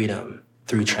my freedom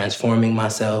through transforming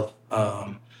myself,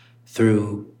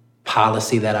 through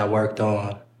policy that I worked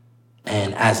on.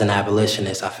 And as an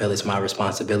abolitionist, I feel it's my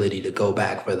responsibility to go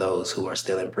back for those who are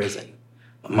still in prison.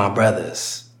 My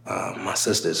brothers, my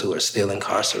sisters who are still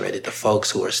incarcerated, the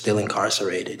folks who are still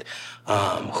incarcerated,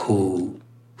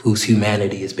 whose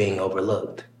humanity is being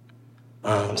overlooked.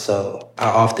 So I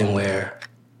often wear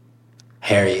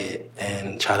Harriet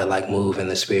and try to like move in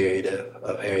the spirit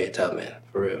of Harriet Tubman,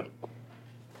 for real.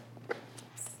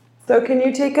 So can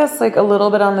you take us like a little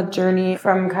bit on the journey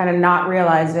from kind of not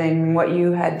realizing what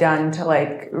you had done to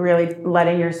like really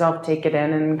letting yourself take it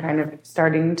in and kind of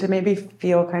starting to maybe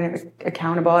feel kind of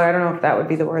accountable? I don't know if that would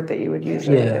be the word that you would use.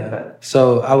 Yeah.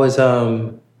 So I was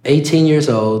 18 years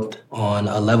old on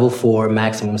a level 4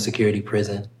 maximum security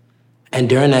prison. And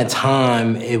during that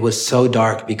time, it was so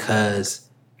dark because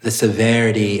the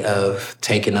severity of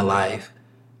taking a life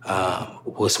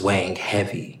was weighing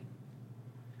heavy.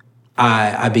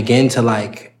 I began to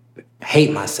like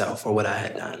hate myself for what I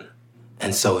had done.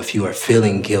 And so if you are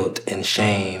feeling guilt and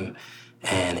shame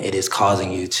and it is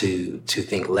causing you to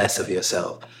think less of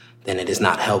yourself, then it is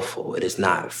not helpful. It is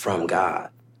not from God.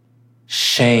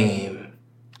 Shame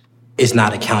is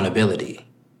not accountability.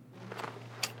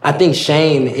 I think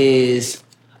shame is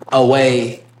a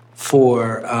way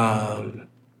for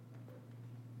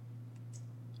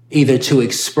either to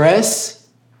express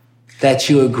that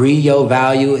you agree your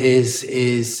value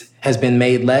has been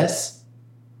made less,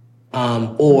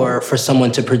 or for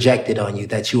someone to project it on you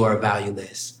that you are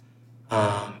valueless.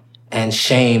 And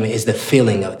shame is the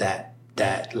feeling of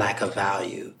that lack of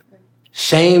value.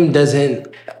 Shame doesn't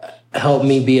help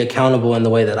me be accountable in the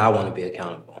way that I want to be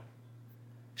accountable.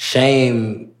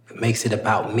 Shame makes it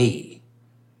about me.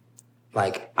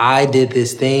 Like, I did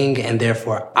this thing, and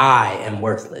therefore I am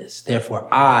worthless. Therefore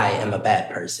I am a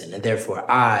bad person, and therefore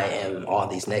I am all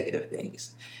these negative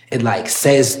things. It like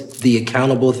says the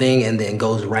accountable thing and then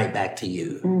goes right back to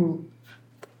you.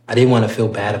 I didn't want to feel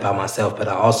bad about myself, but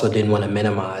I also didn't want to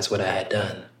minimize what I had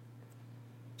done.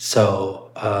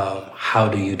 So how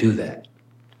do you do that?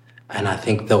 And I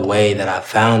think the way that I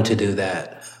found to do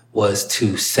that was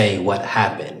to say what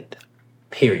happened,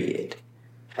 period.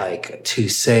 Like, to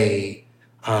say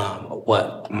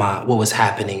what was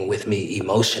happening with me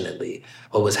emotionally,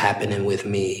 what was happening with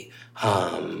me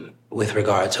with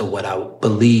regard to what I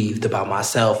believed about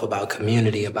myself, about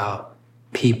community, about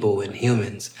people and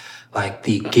humans. Like,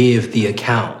 give the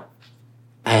account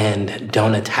and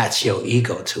don't attach your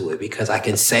ego to it, because I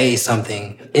can say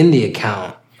something in the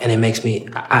account and it makes me,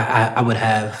 I would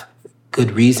have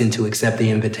good reason to accept the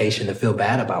invitation to feel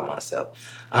bad about myself.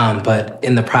 But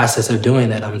in the process of doing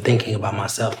that, I'm thinking about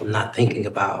myself. I'm not thinking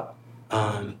about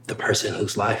the person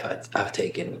whose life I've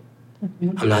taken.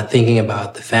 Mm-hmm. I'm not thinking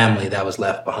about the family that was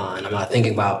left behind. I'm not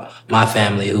thinking about my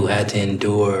family who had to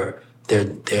endure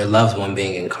their loved one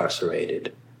being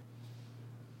incarcerated.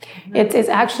 It's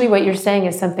actually what you're saying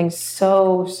is something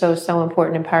so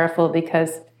important and powerful,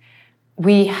 because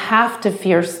we have to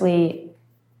fiercely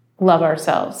love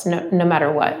ourselves no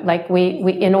matter what. Like, we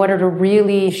in order to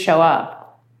really show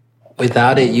up.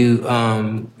 Without it, you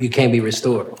can't be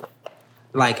restored.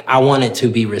 Like, I wanted to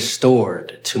be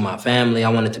restored to my family. I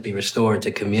wanted to be restored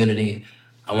to community.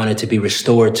 I wanted to be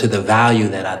restored to the value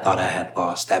that I thought I had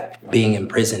lost, that being in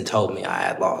prison told me I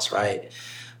had lost, right?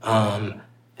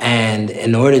 And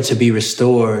in order to be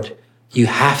restored, you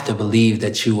have to believe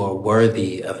that you are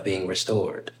worthy of being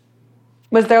restored.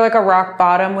 Was there like a rock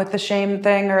bottom with the shame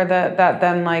thing, or that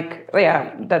then like,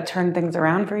 that turned things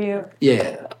around for you?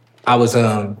 Yeah. I was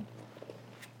about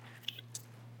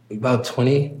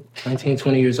 19,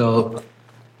 20 years old,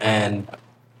 and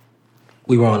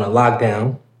we were on a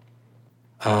lockdown.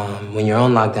 When you're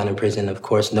on lockdown in prison, of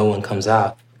course, no one comes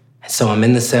out. So I'm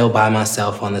in the cell by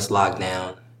myself on this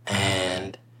lockdown,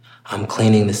 and I'm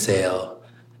cleaning the cell,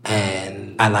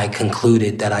 and I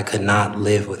concluded that I could not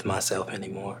live with myself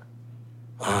anymore.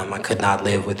 I could not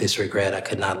live with this regret. I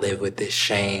could not live with this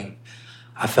shame.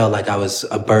 I felt like I was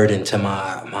a burden to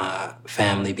my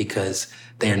family because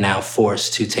they're now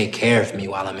forced to take care of me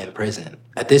while I'm in prison.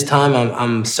 At this time,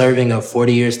 I'm serving a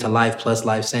 40 years to life plus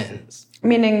life sentence.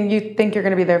 Meaning you think you're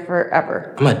going to be there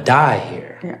forever? I'm going to die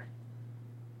here. Yeah.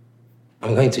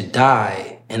 I'm going to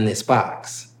die in this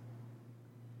box.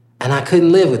 And I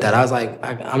couldn't live with that. I was like,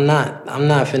 I'm not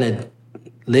finna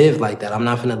live like that. I'm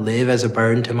not finna live as a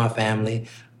burden to my family.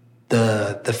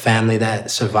 The family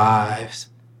that survives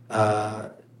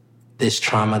this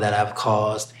trauma that I've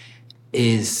caused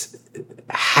is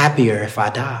happier if I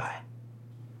die.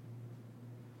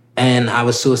 And I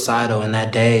was suicidal, and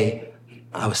that day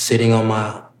I was sitting on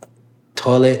my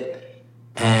toilet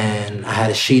and I had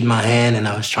a sheet in my hand and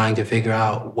I was trying to figure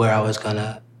out where I was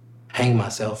gonna hang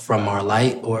myself, from our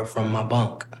light or from my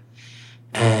bunk.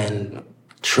 And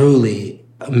truly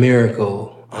a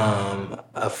miracle,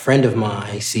 a friend of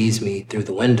mine sees me through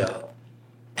the window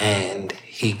and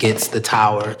he gets the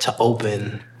tower to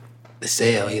open the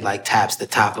cell. He taps the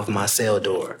top of my cell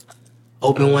door.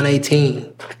 Open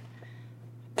 118.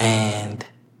 And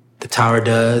the tower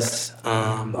does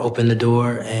open the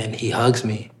door, and he hugs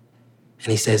me.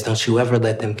 And he says, "Don't you ever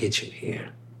let them get you here."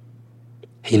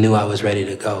 He knew I was ready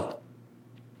to go.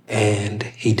 And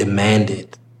he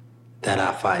demanded that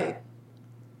I fight.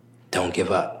 Don't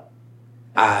give up.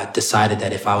 I decided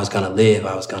that if I was gonna live,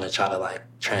 I was gonna try to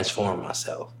transform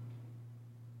myself.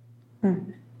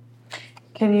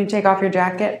 Can you take off your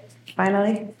jacket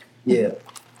finally? Yeah.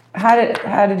 How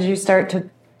did you start to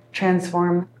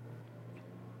transform?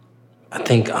 I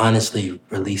think honestly,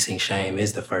 releasing shame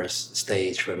is the first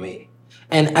stage for me.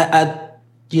 And I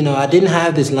didn't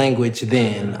have this language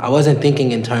then. I wasn't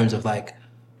thinking in terms of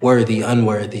worthy,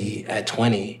 unworthy at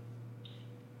 20.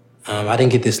 I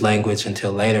didn't get this language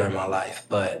until later in my life,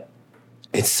 but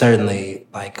it's certainly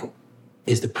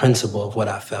is the principle of what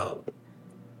I felt,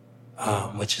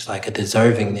 which is a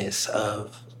deservingness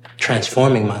of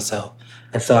transforming myself.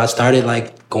 And so I started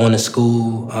going to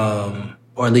school,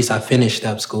 or at least I finished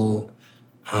up school,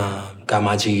 got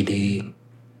my GED,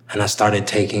 and I started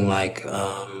taking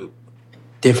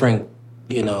different,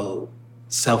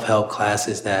 self-help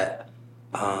classes that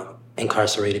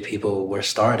incarcerated people were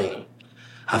starting.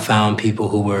 I found people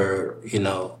who were,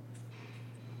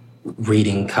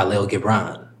 reading Khalil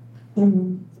Gibran.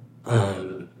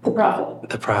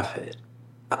 The Prophet.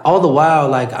 All the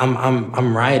while,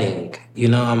 I'm writing,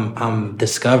 I'm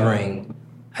discovering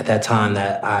at that time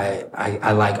that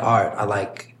I like art, I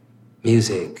like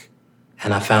music,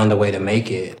 and I found a way to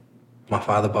make it. My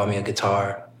father bought me a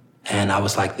guitar, and I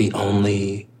was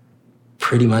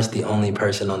pretty much the only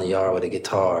person on the yard with a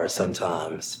guitar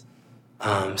sometimes.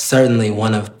 Certainly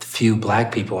one of the few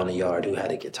Black people on the yard who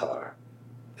had a guitar.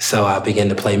 So I began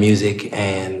to play music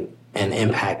and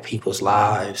impact people's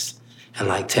lives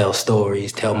and tell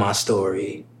stories, tell my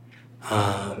story.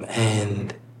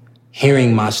 And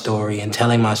hearing my story and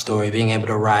telling my story, being able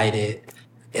to write it,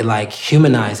 it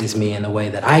humanizes me in a way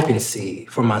that I can see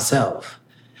for myself.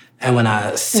 And when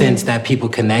I sense that people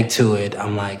connect to it,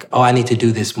 I'm oh, I need to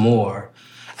do this more.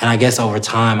 And I guess over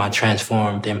time I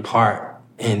transformed in part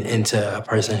into a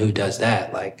person who does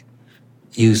that,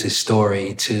 uses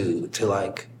story to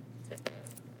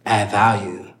add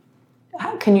value.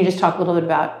 Can you just talk a little bit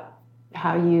about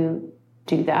how you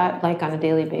do that, on a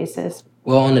daily basis?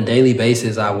 Well, on a daily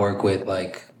basis, I work with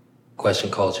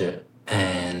question culture.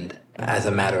 And as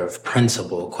a matter of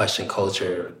principle, question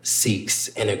culture seeks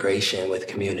integration with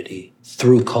community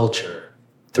through culture,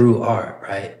 through art,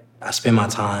 right? I spend my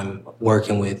time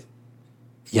working with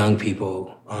young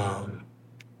people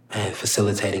and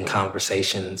facilitating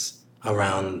conversations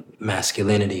around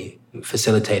masculinity,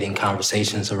 facilitating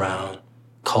conversations around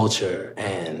culture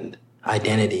and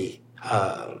identity.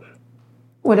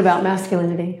 What about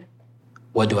masculinity?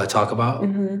 What do I talk about?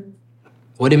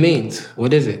 What it means.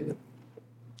 What is it?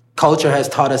 Culture has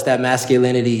taught us that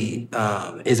masculinity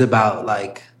is about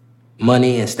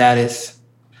money and status,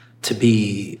 to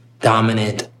be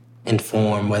dominant in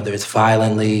form, whether it's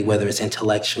violently, whether it's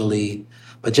intellectually,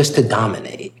 but just to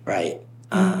dominate, right?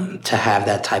 To have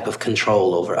that type of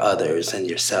control over others and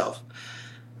yourself.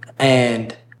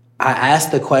 And I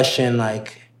asked the question,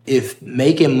 if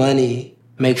making money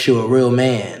makes you a real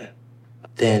man,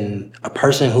 then a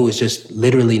person who is just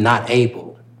literally not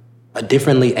able, a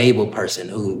differently able person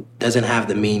who doesn't have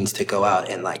the means to go out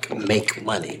and make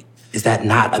money, is that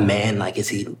not a man? Like, is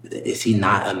he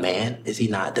not a man? Does he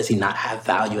not have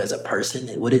value as a person?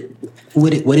 What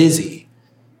is he?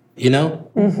 You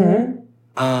know? Mm-hmm.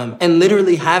 And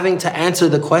literally having to answer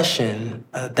the question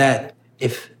that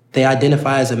if they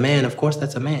identify as a man, of course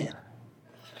that's a man.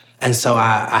 And so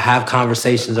I have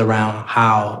conversations around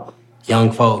how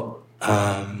young folk,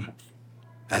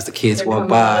 as the kids walk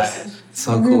by,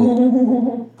 so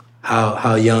cool.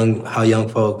 How young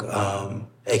folk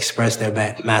express their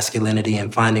masculinity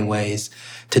and finding ways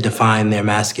to define their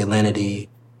masculinity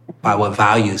by what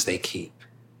values they keep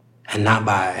and not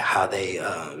by how they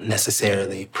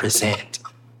necessarily present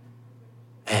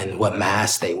and what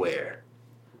mask they wear.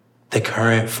 The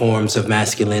current forms of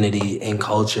masculinity in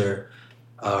culture,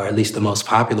 or at least the most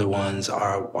popular ones,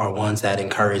 are ones that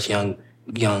encourage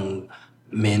young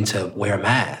men to wear a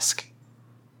mask,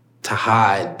 to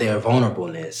hide their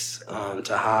vulnerableness,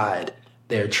 to hide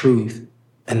their truth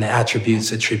and the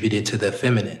attributes attributed to the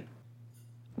feminine.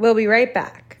 We'll be right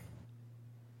back.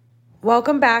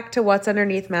 Welcome back to What's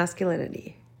Underneath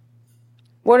Masculinity.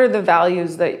 What are the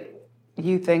values that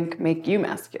you think make you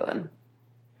masculine?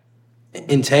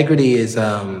 Integrity is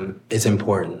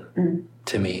important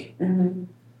to me. Mm-hmm.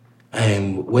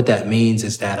 And what that means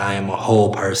is that I am a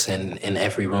whole person in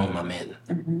every room I'm in.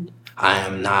 Mm-hmm. I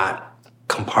am not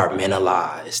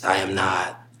compartmentalized. I am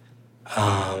not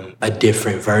a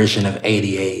different version of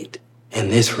 88 in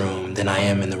this room than I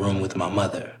am in the room with my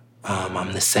mother.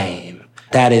 I'm the same.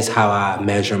 That is how I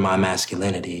measure my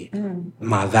masculinity.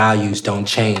 My values don't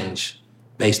change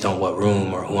based on what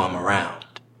room or who I'm around.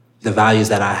 The values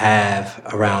that I have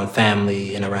around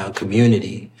family and around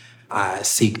community, I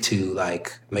seek to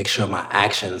make sure my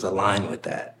actions align with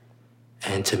that.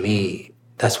 And to me,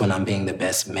 that's when I'm being the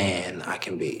best man I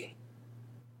can be.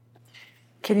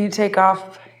 Can you take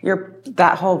off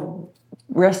that whole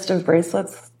wrist of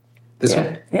bracelets? This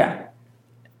one? Yeah.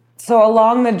 So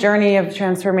along the journey of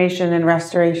transformation and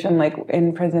restoration, like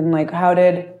in prison, how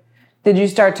did you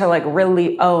start to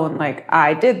really own,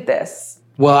 I did this?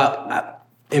 Well,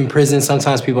 in prison,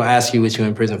 sometimes people ask you what you're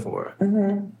in prison for.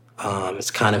 Mm-hmm.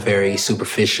 It's kind of very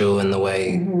superficial in the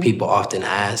way people often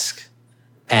ask.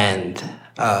 And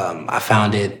I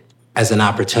found it as an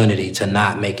opportunity to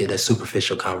not make it a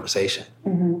superficial conversation,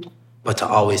 but to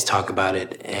always talk about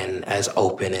it in as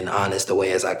open and honest a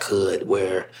way as I could,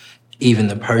 where even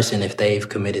the person, if they've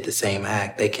committed the same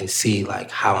act, they can see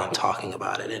how I'm talking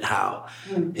about it and how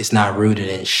it's not rooted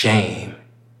in shame,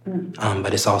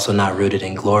 but it's also not rooted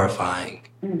in glorifying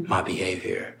my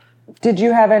behavior. Did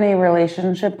you have any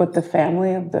relationship with the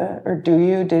family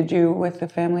did you with the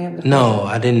family of the No,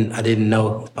 I didn't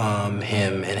know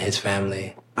him and his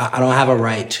family. I don't have a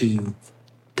right to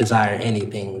desire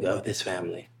anything of this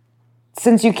family.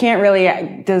 Since you can't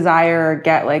really desire or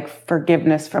get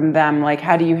forgiveness from them,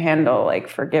 how do you handle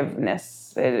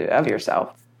forgiveness of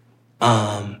yourself?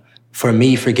 For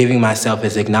me, forgiving myself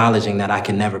is acknowledging that I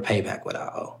can never pay back what I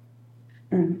owe.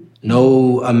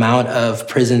 No amount of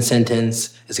prison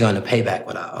sentence is going to pay back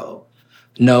what I owe.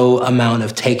 No amount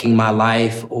of taking my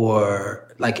life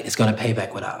it's going to pay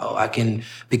back what I owe. I can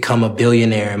become a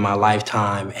billionaire in my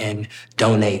lifetime and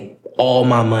donate all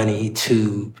my money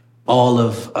to all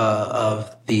of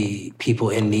the people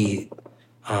in need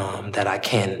that I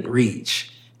can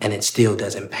reach, and it still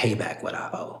doesn't pay back what I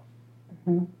owe.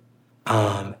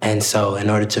 And so in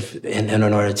order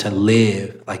to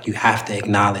live, you have to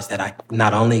acknowledge that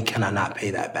not only can I not pay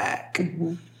that back,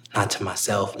 not to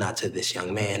myself, not to this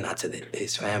young man, not to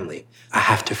his family, I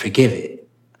have to forgive it.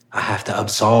 I have to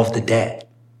absolve the debt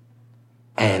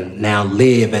and now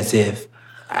live as if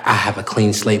I have a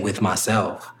clean slate with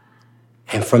myself.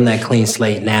 And from that clean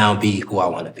slate, now be who I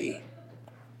want to be.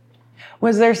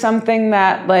 Was there something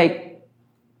that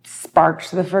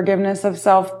sparked the forgiveness of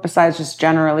self besides just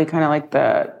generally kind of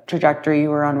the trajectory you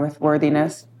were on with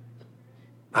Worthiness?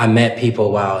 I met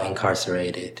people while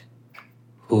incarcerated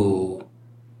who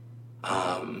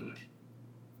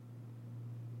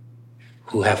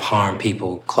have harmed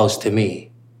people close to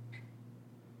me.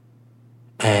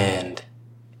 And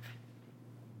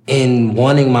in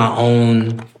wanting my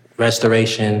own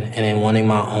restoration and in wanting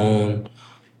my own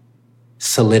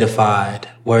solidified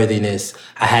worthiness,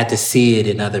 I had to see it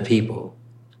in other people.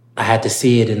 I had to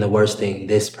see it in the worst thing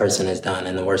this person has done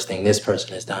and the worst thing this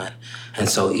person has done. And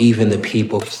so even the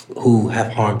people who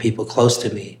have harmed people close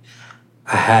to me,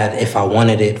 if I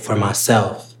wanted it for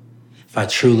myself, if I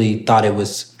truly thought it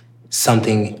was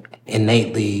something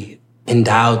innately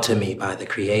endowed to me by the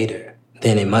Creator,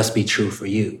 then it must be true for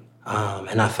you.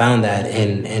 And I found that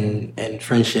in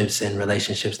friendships and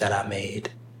relationships that I made,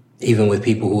 even with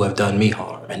people who have done me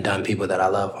harm and done people that I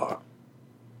love harm.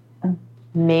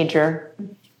 Major.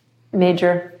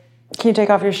 Can you take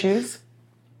off your shoes?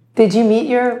 Did you meet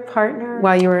your partner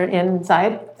while you were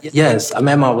inside? Yes, I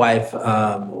met my wife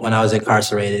when I was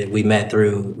incarcerated. We met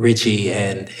through Richie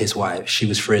and his wife. She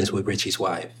was friends with Richie's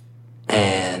wife.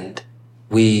 And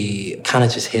we kind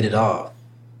of just hit it off.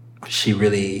 She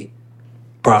really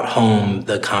brought home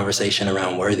the conversation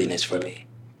around worthiness for me.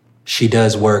 She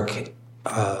does work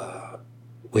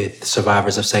with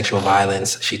survivors of sexual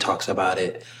violence. She talks about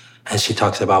it. And she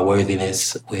talks about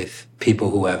worthiness with people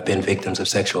who have been victims of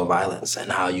sexual violence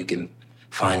and how you can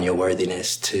find your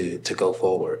worthiness to go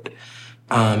forward.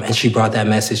 And she brought that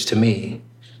message to me,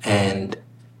 and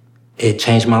it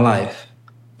changed my life.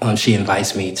 She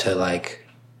invites me to like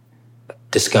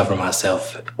discover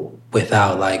myself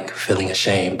without like feeling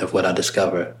ashamed of what I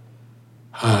discover,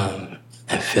 and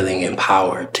feeling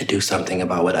empowered to do something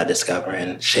about what I discover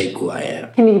and shape who I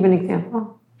am. Can you give an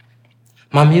example?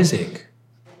 My music.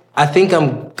 I think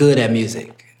I'm good at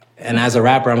music. And as a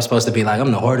rapper, I'm supposed to be like,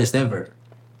 I'm the hardest ever.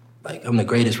 Like, I'm the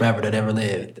greatest rapper that ever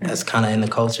lived. That's kind of in the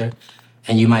culture.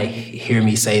 And you might hear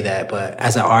me say that, but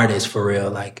as an artist, for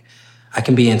real, like, I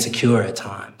can be insecure at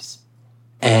times.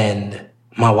 And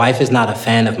my wife is not a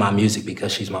fan of my music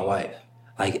because she's my wife.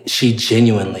 Like, she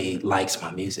genuinely likes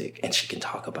my music and she can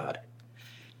talk about it.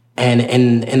 And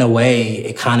in a way,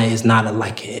 it kind of is not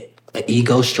an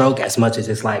ego stroke as much as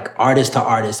it's like artist to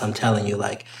artist, I'm telling you,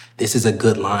 like, this is a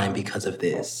good line because of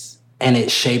this. And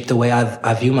it shaped the way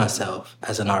I view myself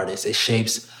as an artist. It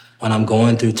shapes when I'm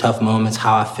going through tough moments,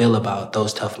 how I feel about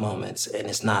those tough moments. And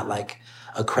it's not like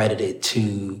accredited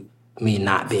to me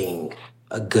not being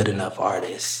a good enough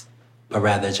artist, but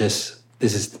rather just,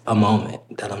 this is a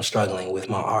moment that I'm struggling with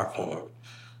my art form.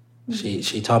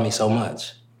 She taught me so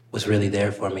much, was really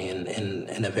there for me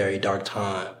in a very dark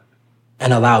time,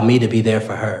 and allowed me to be there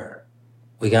for her.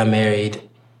 We got married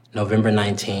November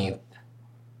 19th,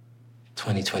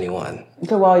 2021.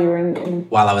 So while you were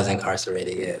While I was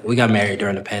incarcerated, yeah. We got married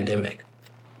during the pandemic.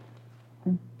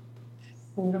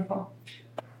 Wonderful.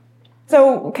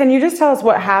 So can you just tell us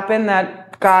what happened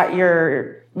that got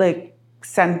your like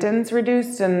sentence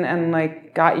reduced and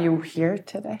like got you here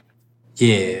today?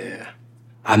 Yeah.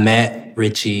 I met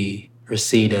Richie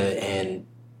Reseda in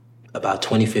about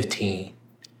 2015.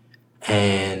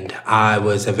 And I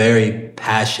was I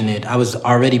was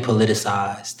already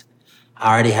politicized.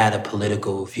 I already had a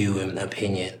political view and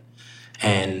opinion,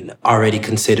 and already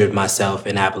considered myself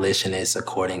an abolitionist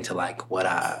according to like what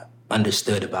I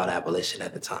understood about abolition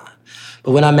at the time.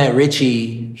 But when I met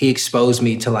Richie, he exposed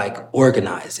me to like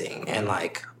organizing and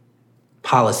like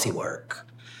policy work.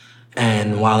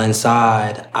 And while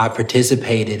inside, I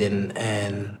participated in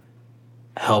and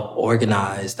helped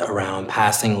organize around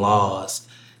passing laws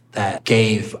that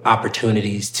gave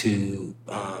opportunities to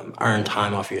earn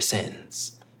time off your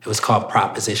sentence. It was called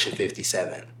Proposition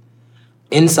 57.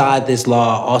 Inside this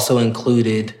law also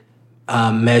included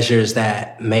measures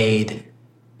that made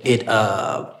it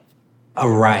a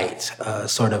right,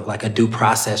 sort of like a due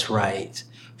process right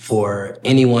for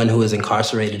anyone who is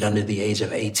incarcerated under the age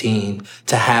of 18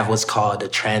 to have what's called a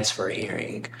transfer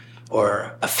hearing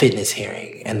or a fitness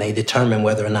hearing. And they determine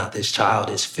whether or not this child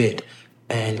is fit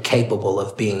and capable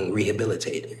of being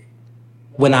rehabilitated.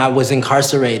 When I was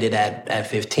incarcerated at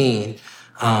 15,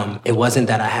 it wasn't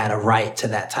that I had a right to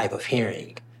that type of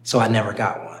hearing, so I never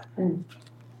got one.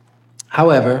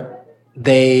 However,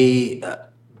 they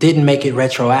didn't make it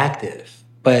retroactive,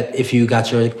 but if you got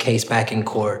your case back in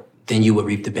court, then you would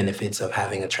reap the benefits of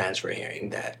having a transfer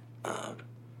hearing that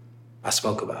I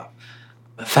spoke about.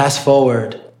 Fast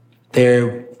forward,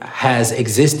 there has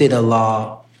existed a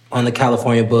law on the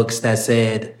California books that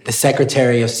said the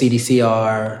secretary of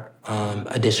CDCR,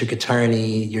 a district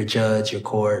attorney, your judge, your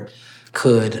court,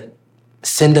 could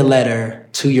send a letter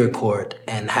to your court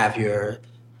and have your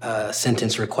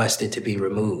sentence requested to be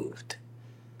removed.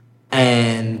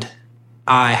 And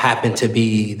I happened to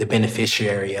be the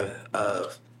beneficiary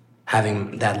of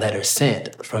having that letter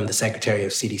sent from the secretary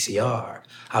of CDCR.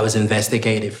 I was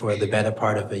investigated for the better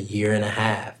part of a year and a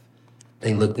half.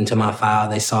 They looked into my file,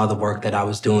 they saw the work that I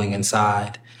was doing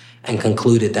inside, and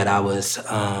concluded that I was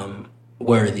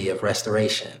worthy of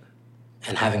restoration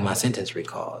and having my sentence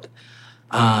recalled.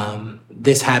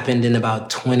 This happened in about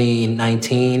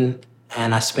 2019,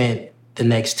 and I spent the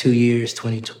next 2 years,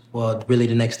 really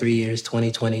the next 3 years,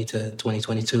 2020 to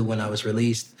 2022, when I was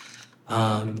released,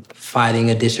 fighting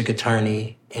a district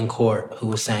attorney in court who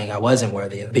was saying I wasn't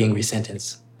worthy of being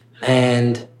resentenced.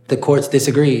 And the courts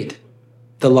disagreed.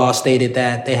 The law stated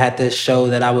that they had to show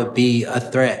that I would be a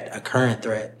threat, a current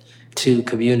threat to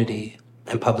community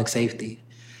and public safety.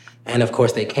 And of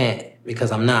course they can't,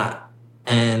 because I'm not.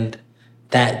 And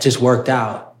that just worked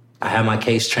out. I had my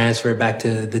case transferred back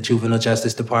to the Juvenile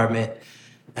Justice Department.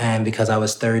 And because I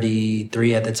was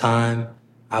 33 at the time,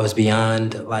 I was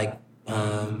beyond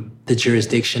the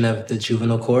jurisdiction of the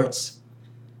juvenile courts.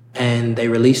 And they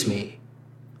released me.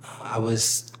 I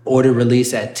was ordered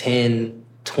release at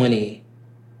 10:20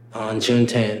 on June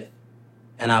 10th.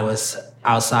 And I was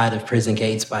outside of prison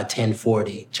gates by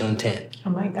 10:40, June 10th. Oh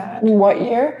my God. What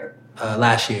year?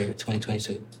 Last year,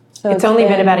 2022. So It's only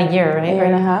been about a year, right? A year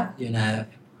and a half? Year and a half.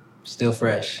 Still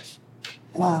fresh.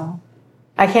 Wow.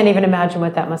 I can't even imagine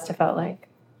what that must have felt like.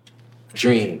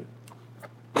 Dream.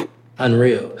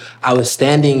 Unreal. I was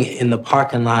standing in the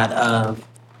parking lot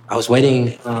I was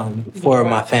waiting for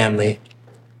my family.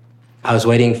 I was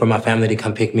waiting for my family to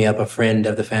come pick me up, a friend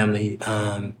of the family.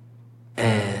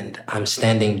 And I'm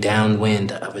standing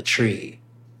downwind of a tree.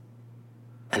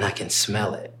 And I can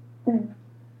smell it. And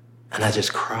I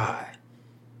just cry.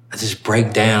 I just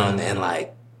break down and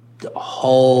the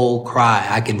whole cry,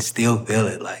 I can still feel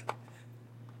it.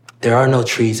 There are no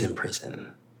trees in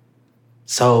prison.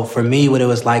 So for me, what it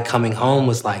was like coming home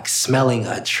was like smelling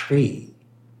a tree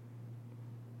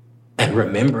and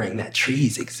remembering that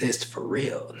trees exist for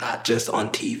real, not just on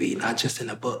TV, not just in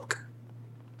a book.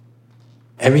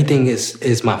 Everything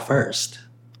is my first.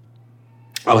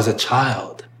 I was a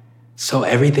child. So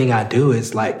everything I do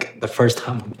is the first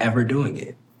time I'm ever doing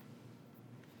it.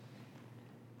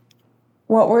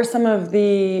 What were some of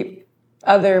the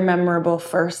other memorable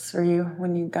firsts for you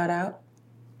when you got out?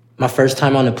 My first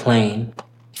time on a plane,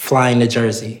 flying to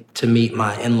Jersey to meet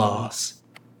my in-laws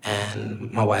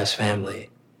and my wife's family.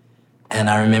 And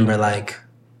I remember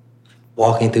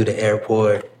walking through the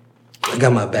airport. I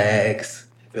got my bags,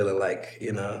 feeling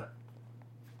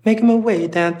making my way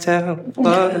downtown.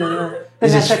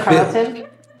 Vanessa Carlton?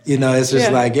 It's just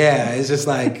it's just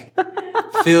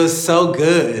feels so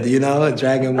good,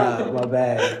 dragging my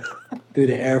bag through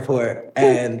the airport.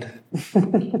 And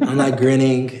I'm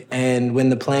grinning. And when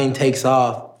the plane takes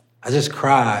off, I just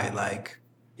cry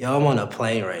I'm on a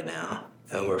plane right now.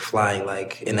 And we're flying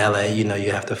in LA,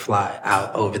 you have to fly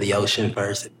out over the ocean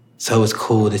first. So it was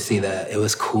cool to see that. It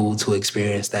was cool to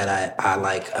experience that.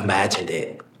 I imagined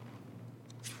it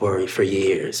for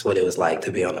years, what it was like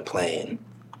to be on a plane.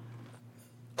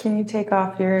 Can you take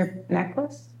off your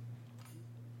necklace?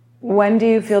 When do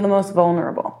you feel the most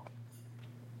vulnerable?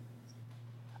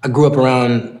 I grew up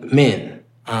around men,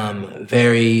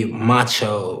 very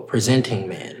macho presenting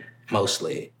men,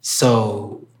 mostly.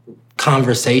 So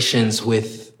conversations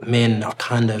with men are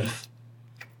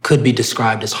could be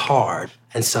described as hard.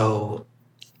 And so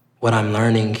what I'm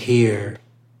learning here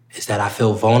is that I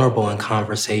feel vulnerable in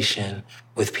conversation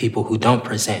with people who don't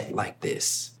present like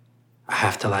this. I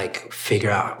have to figure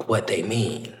out what they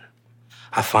mean.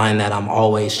 I find that I'm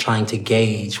always trying to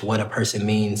gauge what a person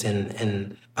means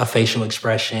in a facial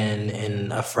expression,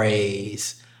 in a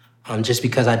phrase, just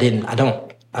because I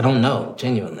don't know,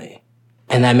 genuinely.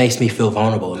 And that makes me feel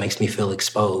vulnerable. It makes me feel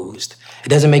exposed. It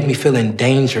doesn't make me feel in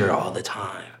danger all the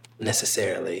time,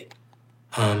 necessarily.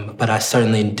 But I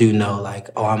certainly do know,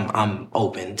 I'm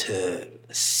open to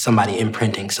somebody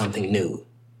imprinting something new.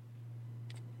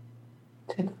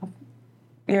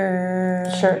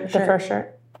 Your Shirt, the first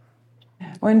shirt.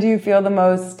 When do you feel the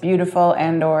most beautiful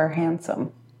and or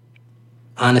handsome?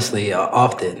 Honestly,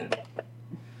 often.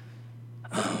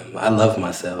 I love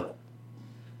myself.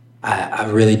 I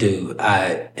really do.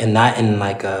 And not in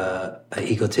a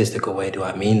egotistical way do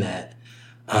I mean that.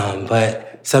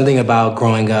 But something about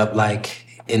growing up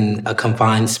in a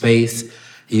confined space,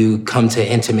 you come to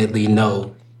intimately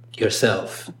know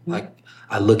yourself.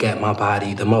 I look at my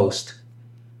body the most.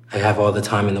 I have all the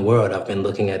time in the world. I've been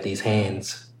looking at these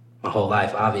hands my whole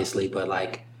life, obviously, but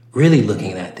really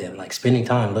looking at them, spending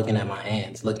time looking at my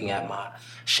hands, looking at my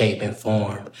shape and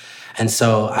form. And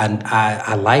so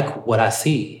I like what I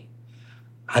see.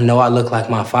 I know I look like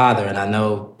my father, and I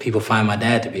know people find my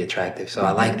dad to be attractive, so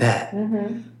I like that.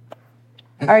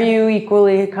 Mm-hmm. Are you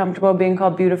equally comfortable being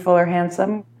called beautiful or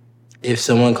handsome? If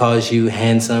someone calls you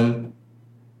handsome,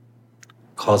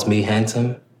 calls me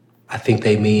handsome, I think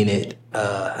they mean it.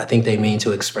 I think they mean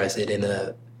to express it in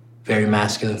a very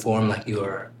masculine form, you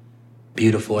are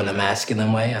beautiful in a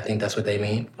masculine way. I think that's what they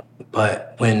mean.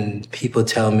 But when people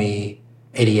tell me,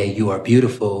 88, you are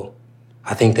beautiful,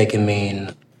 I think they can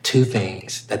mean two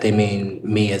things. That they mean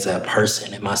me as a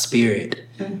person and my spirit.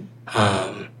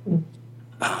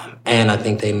 And I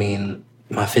think they mean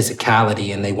my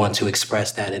physicality, and they want to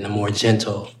express that in a more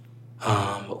gentle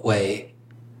way.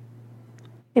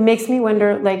 It makes me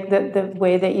wonder, the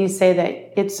way that you say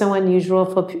that it's so unusual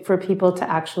for people to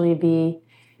actually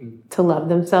to love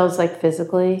themselves,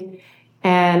 physically.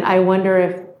 And I wonder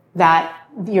if that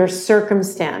your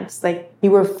circumstance, like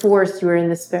you were forced, you were in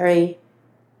this very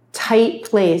tight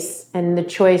place, and the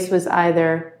choice was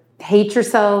either hate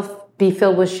yourself, be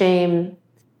filled with shame,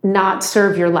 not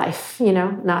serve your life,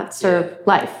 not serve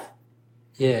life.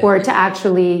 Yeah. Or to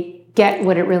actually get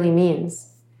what it really means.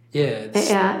 Yeah.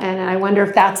 And I wonder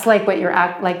if that's like what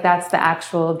that's the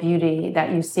actual beauty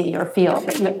that you see or feel,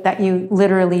 that you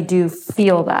literally do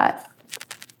feel that.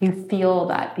 You feel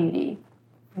that beauty.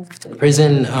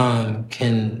 Prison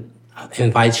can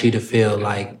invite you to feel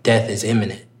like death is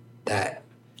imminent, that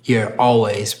you're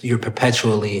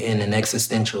perpetually in an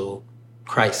existential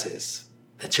crisis,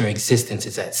 that your existence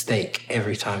is at stake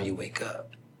every time you wake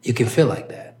up. You can feel like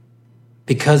that.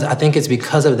 Because I think it's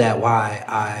because of that why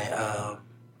I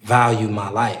value my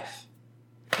life.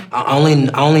 I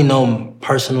only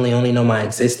know my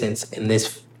existence in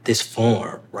this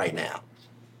form right now.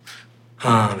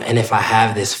 And if I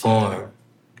have this form,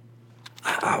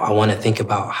 I want to think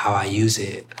about how I use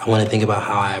it. I want to think about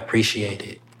how I appreciate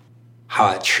it, how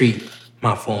I treat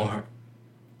my form,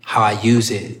 how I use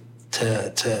it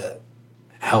to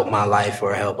help my life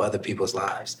or help other people's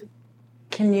lives.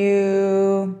 Can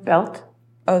you... Belt?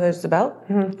 Oh, there's the belt?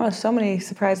 Mm-hmm. Oh, so many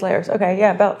surprise layers. Okay,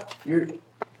 yeah, belt.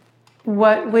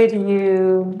 What would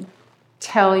you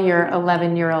tell your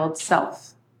 11-year-old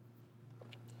self?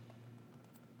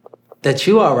 That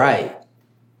you are right,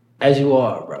 as you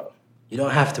are, bro. You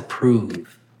don't have to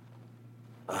prove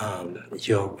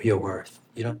your worth,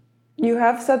 You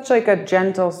have such like a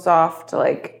gentle, soft,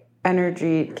 like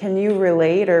energy. Can you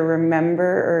relate or remember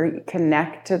or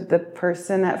connect to the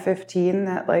person at 15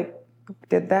 that like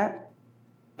did that?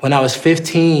 When I was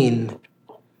 15,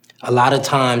 a lot of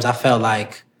times I felt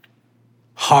like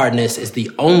hardness is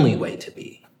the only way to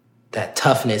be, that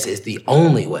toughness is the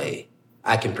only way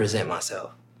I can present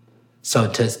myself. So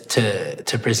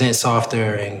to present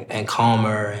softer and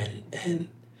calmer and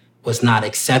was not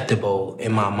acceptable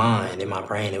in my mind, in my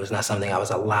brain. It was not something I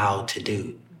was allowed to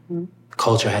do. Mm-hmm.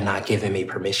 Culture had not given me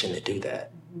permission to do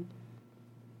that. Mm-hmm.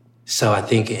 So I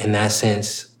think in that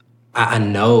sense, I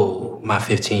know my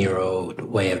 15-year-old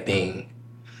way of being.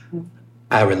 Mm-hmm.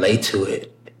 I relate to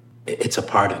it. It's a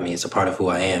part of me. It's a part of who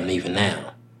I am even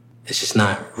now. It's just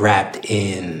not wrapped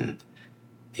in,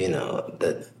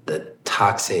 the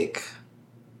toxic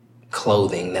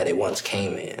clothing that it once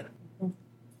came in.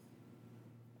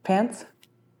 Pants?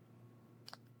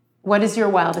 What is your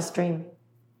wildest dream?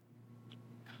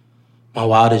 My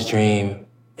wildest dream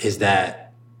is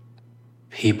that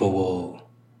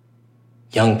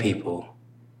young people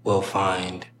will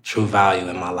find true value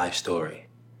in my life story.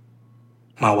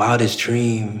 My wildest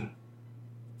dream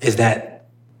is that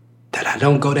I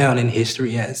don't go down in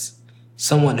history as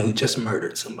someone who just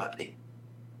murdered somebody.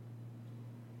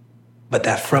 But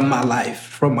that from my life,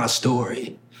 from my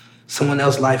story, someone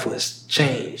else's life was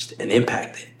changed and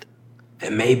impacted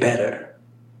and made better.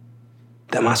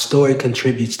 That my story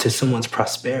contributes to someone's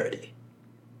prosperity.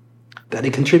 That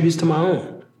it contributes to my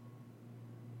own.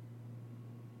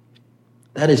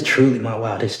 That is truly my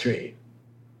wildest dream.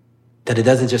 That it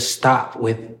doesn't just stop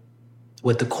with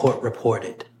what the court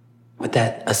reported, but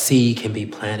that a seed can be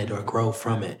planted or grow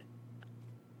from it.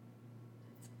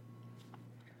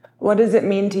 What does it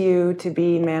mean to you to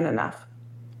be man enough?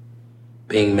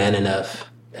 Being man enough,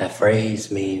 that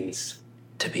phrase means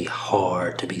to be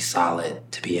hard, to be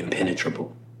solid, to be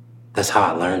impenetrable. That's how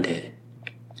I learned it.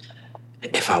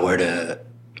 If I were to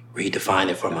redefine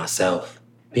it for myself,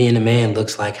 being a man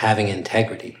looks like having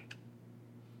integrity.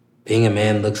 Being a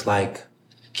man looks like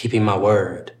keeping my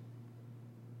word,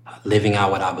 living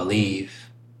out what I believe,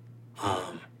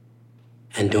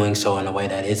 and doing so in a way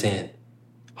that isn't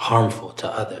harmful to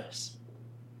others.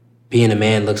 Being a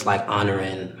man looks like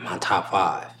honoring my top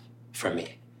 5 for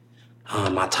me.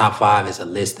 My top 5 is a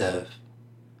list of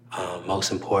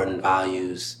most important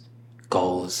values,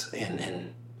 goals,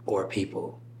 or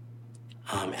people.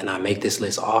 And I make this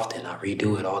list often. I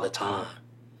redo it all the time.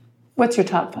 What's your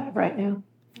top 5 right now?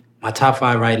 My top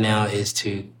 5 right now is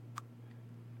to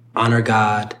honor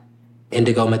God,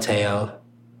 Indigo Mateo,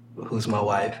 who's my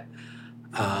wife.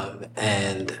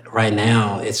 And right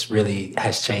now, it's really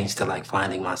has changed to like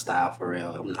finding my style for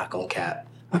real. I'm not gonna cap.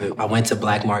 I went to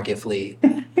Black Market Fleet.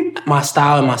 My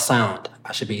style and my sound.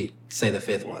 I should say the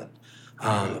 5th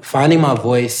one. Finding my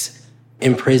voice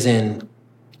in prison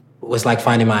was like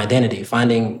finding my identity.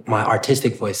 Finding my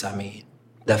artistic voice,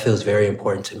 that feels very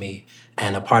important to me.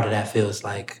 And a part of that feels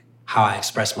like how I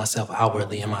express myself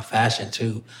outwardly in my fashion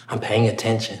too. I'm paying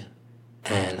attention.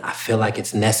 And I feel like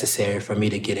it's necessary for me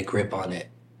to get a grip on it,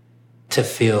 to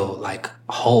feel like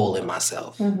whole in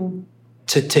myself,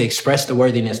 to express the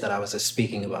worthiness that I was just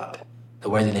speaking about. the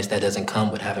worthiness that doesn't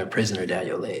come with having a prisoner down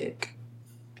your leg.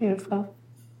 Beautiful.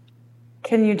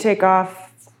 Can you take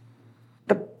off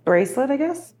the bracelet, I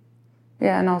guess?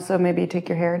 Yeah, and also maybe take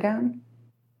your hair down.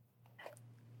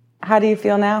 How do you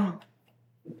feel now?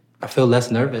 I feel less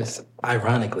nervous,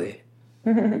 ironically.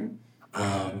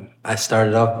 I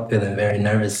started off feeling very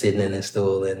nervous sitting in this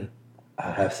stool, and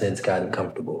I have since gotten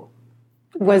comfortable.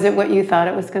 Was it what you thought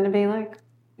it was going to be like?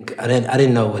 I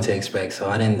didn't know what to expect, so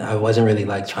I wasn't really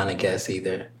like trying to guess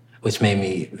either, which made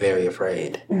me very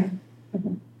afraid.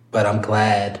 But I'm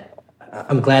glad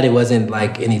it wasn't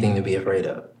like anything to be afraid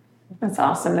of. That's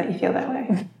awesome that you feel that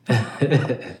way.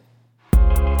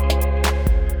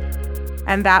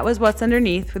 And that was What's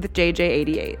Underneath with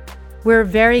JJ’88. We're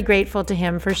very grateful to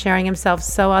him for sharing himself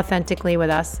so authentically with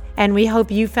us, and we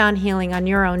hope you found healing on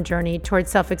your own journey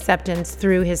towards self-acceptance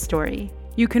through his story.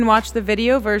 You can watch the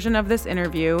video version of this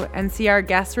interview and see our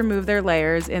guests remove their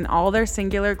layers in all their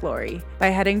singular glory by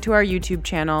heading to our YouTube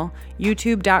channel,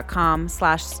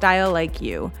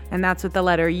 youtube.com/stylelikeyou, and that's with the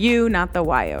letter U, not the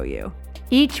Y-O-U.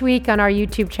 Each week on our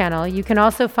YouTube channel, you can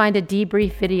also find a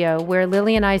debrief video where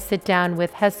Lily and I sit down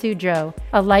with Hesu Jo,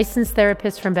 a licensed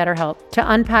therapist from BetterHelp,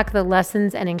 to unpack the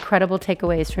lessons and incredible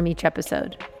takeaways from each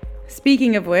episode.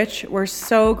 Speaking of which, we're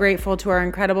so grateful to our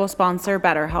incredible sponsor,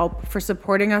 BetterHelp, for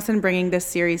supporting us in bringing this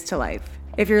series to life.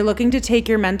 If you're looking to take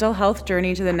your mental health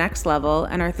journey to the next level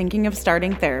and are thinking of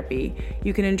starting therapy,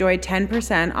 you can enjoy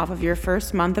 10% off of your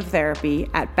first month of therapy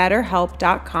at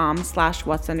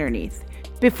betterhelp.com/whatsunderneath.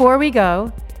 Before we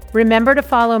go, remember to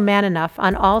follow Man Enough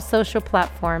on all social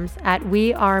platforms at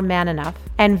We Are Man Enough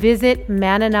and visit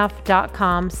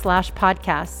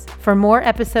manenough.com/podcasts for more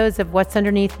episodes of What's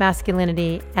Underneath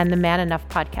Masculinity and the Man Enough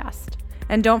podcast.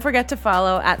 And don't forget to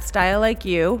follow at Style Like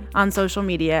You on social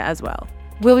media as well.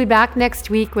 We'll be back next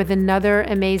week with another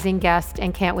amazing guest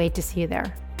and can't wait to see you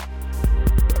there.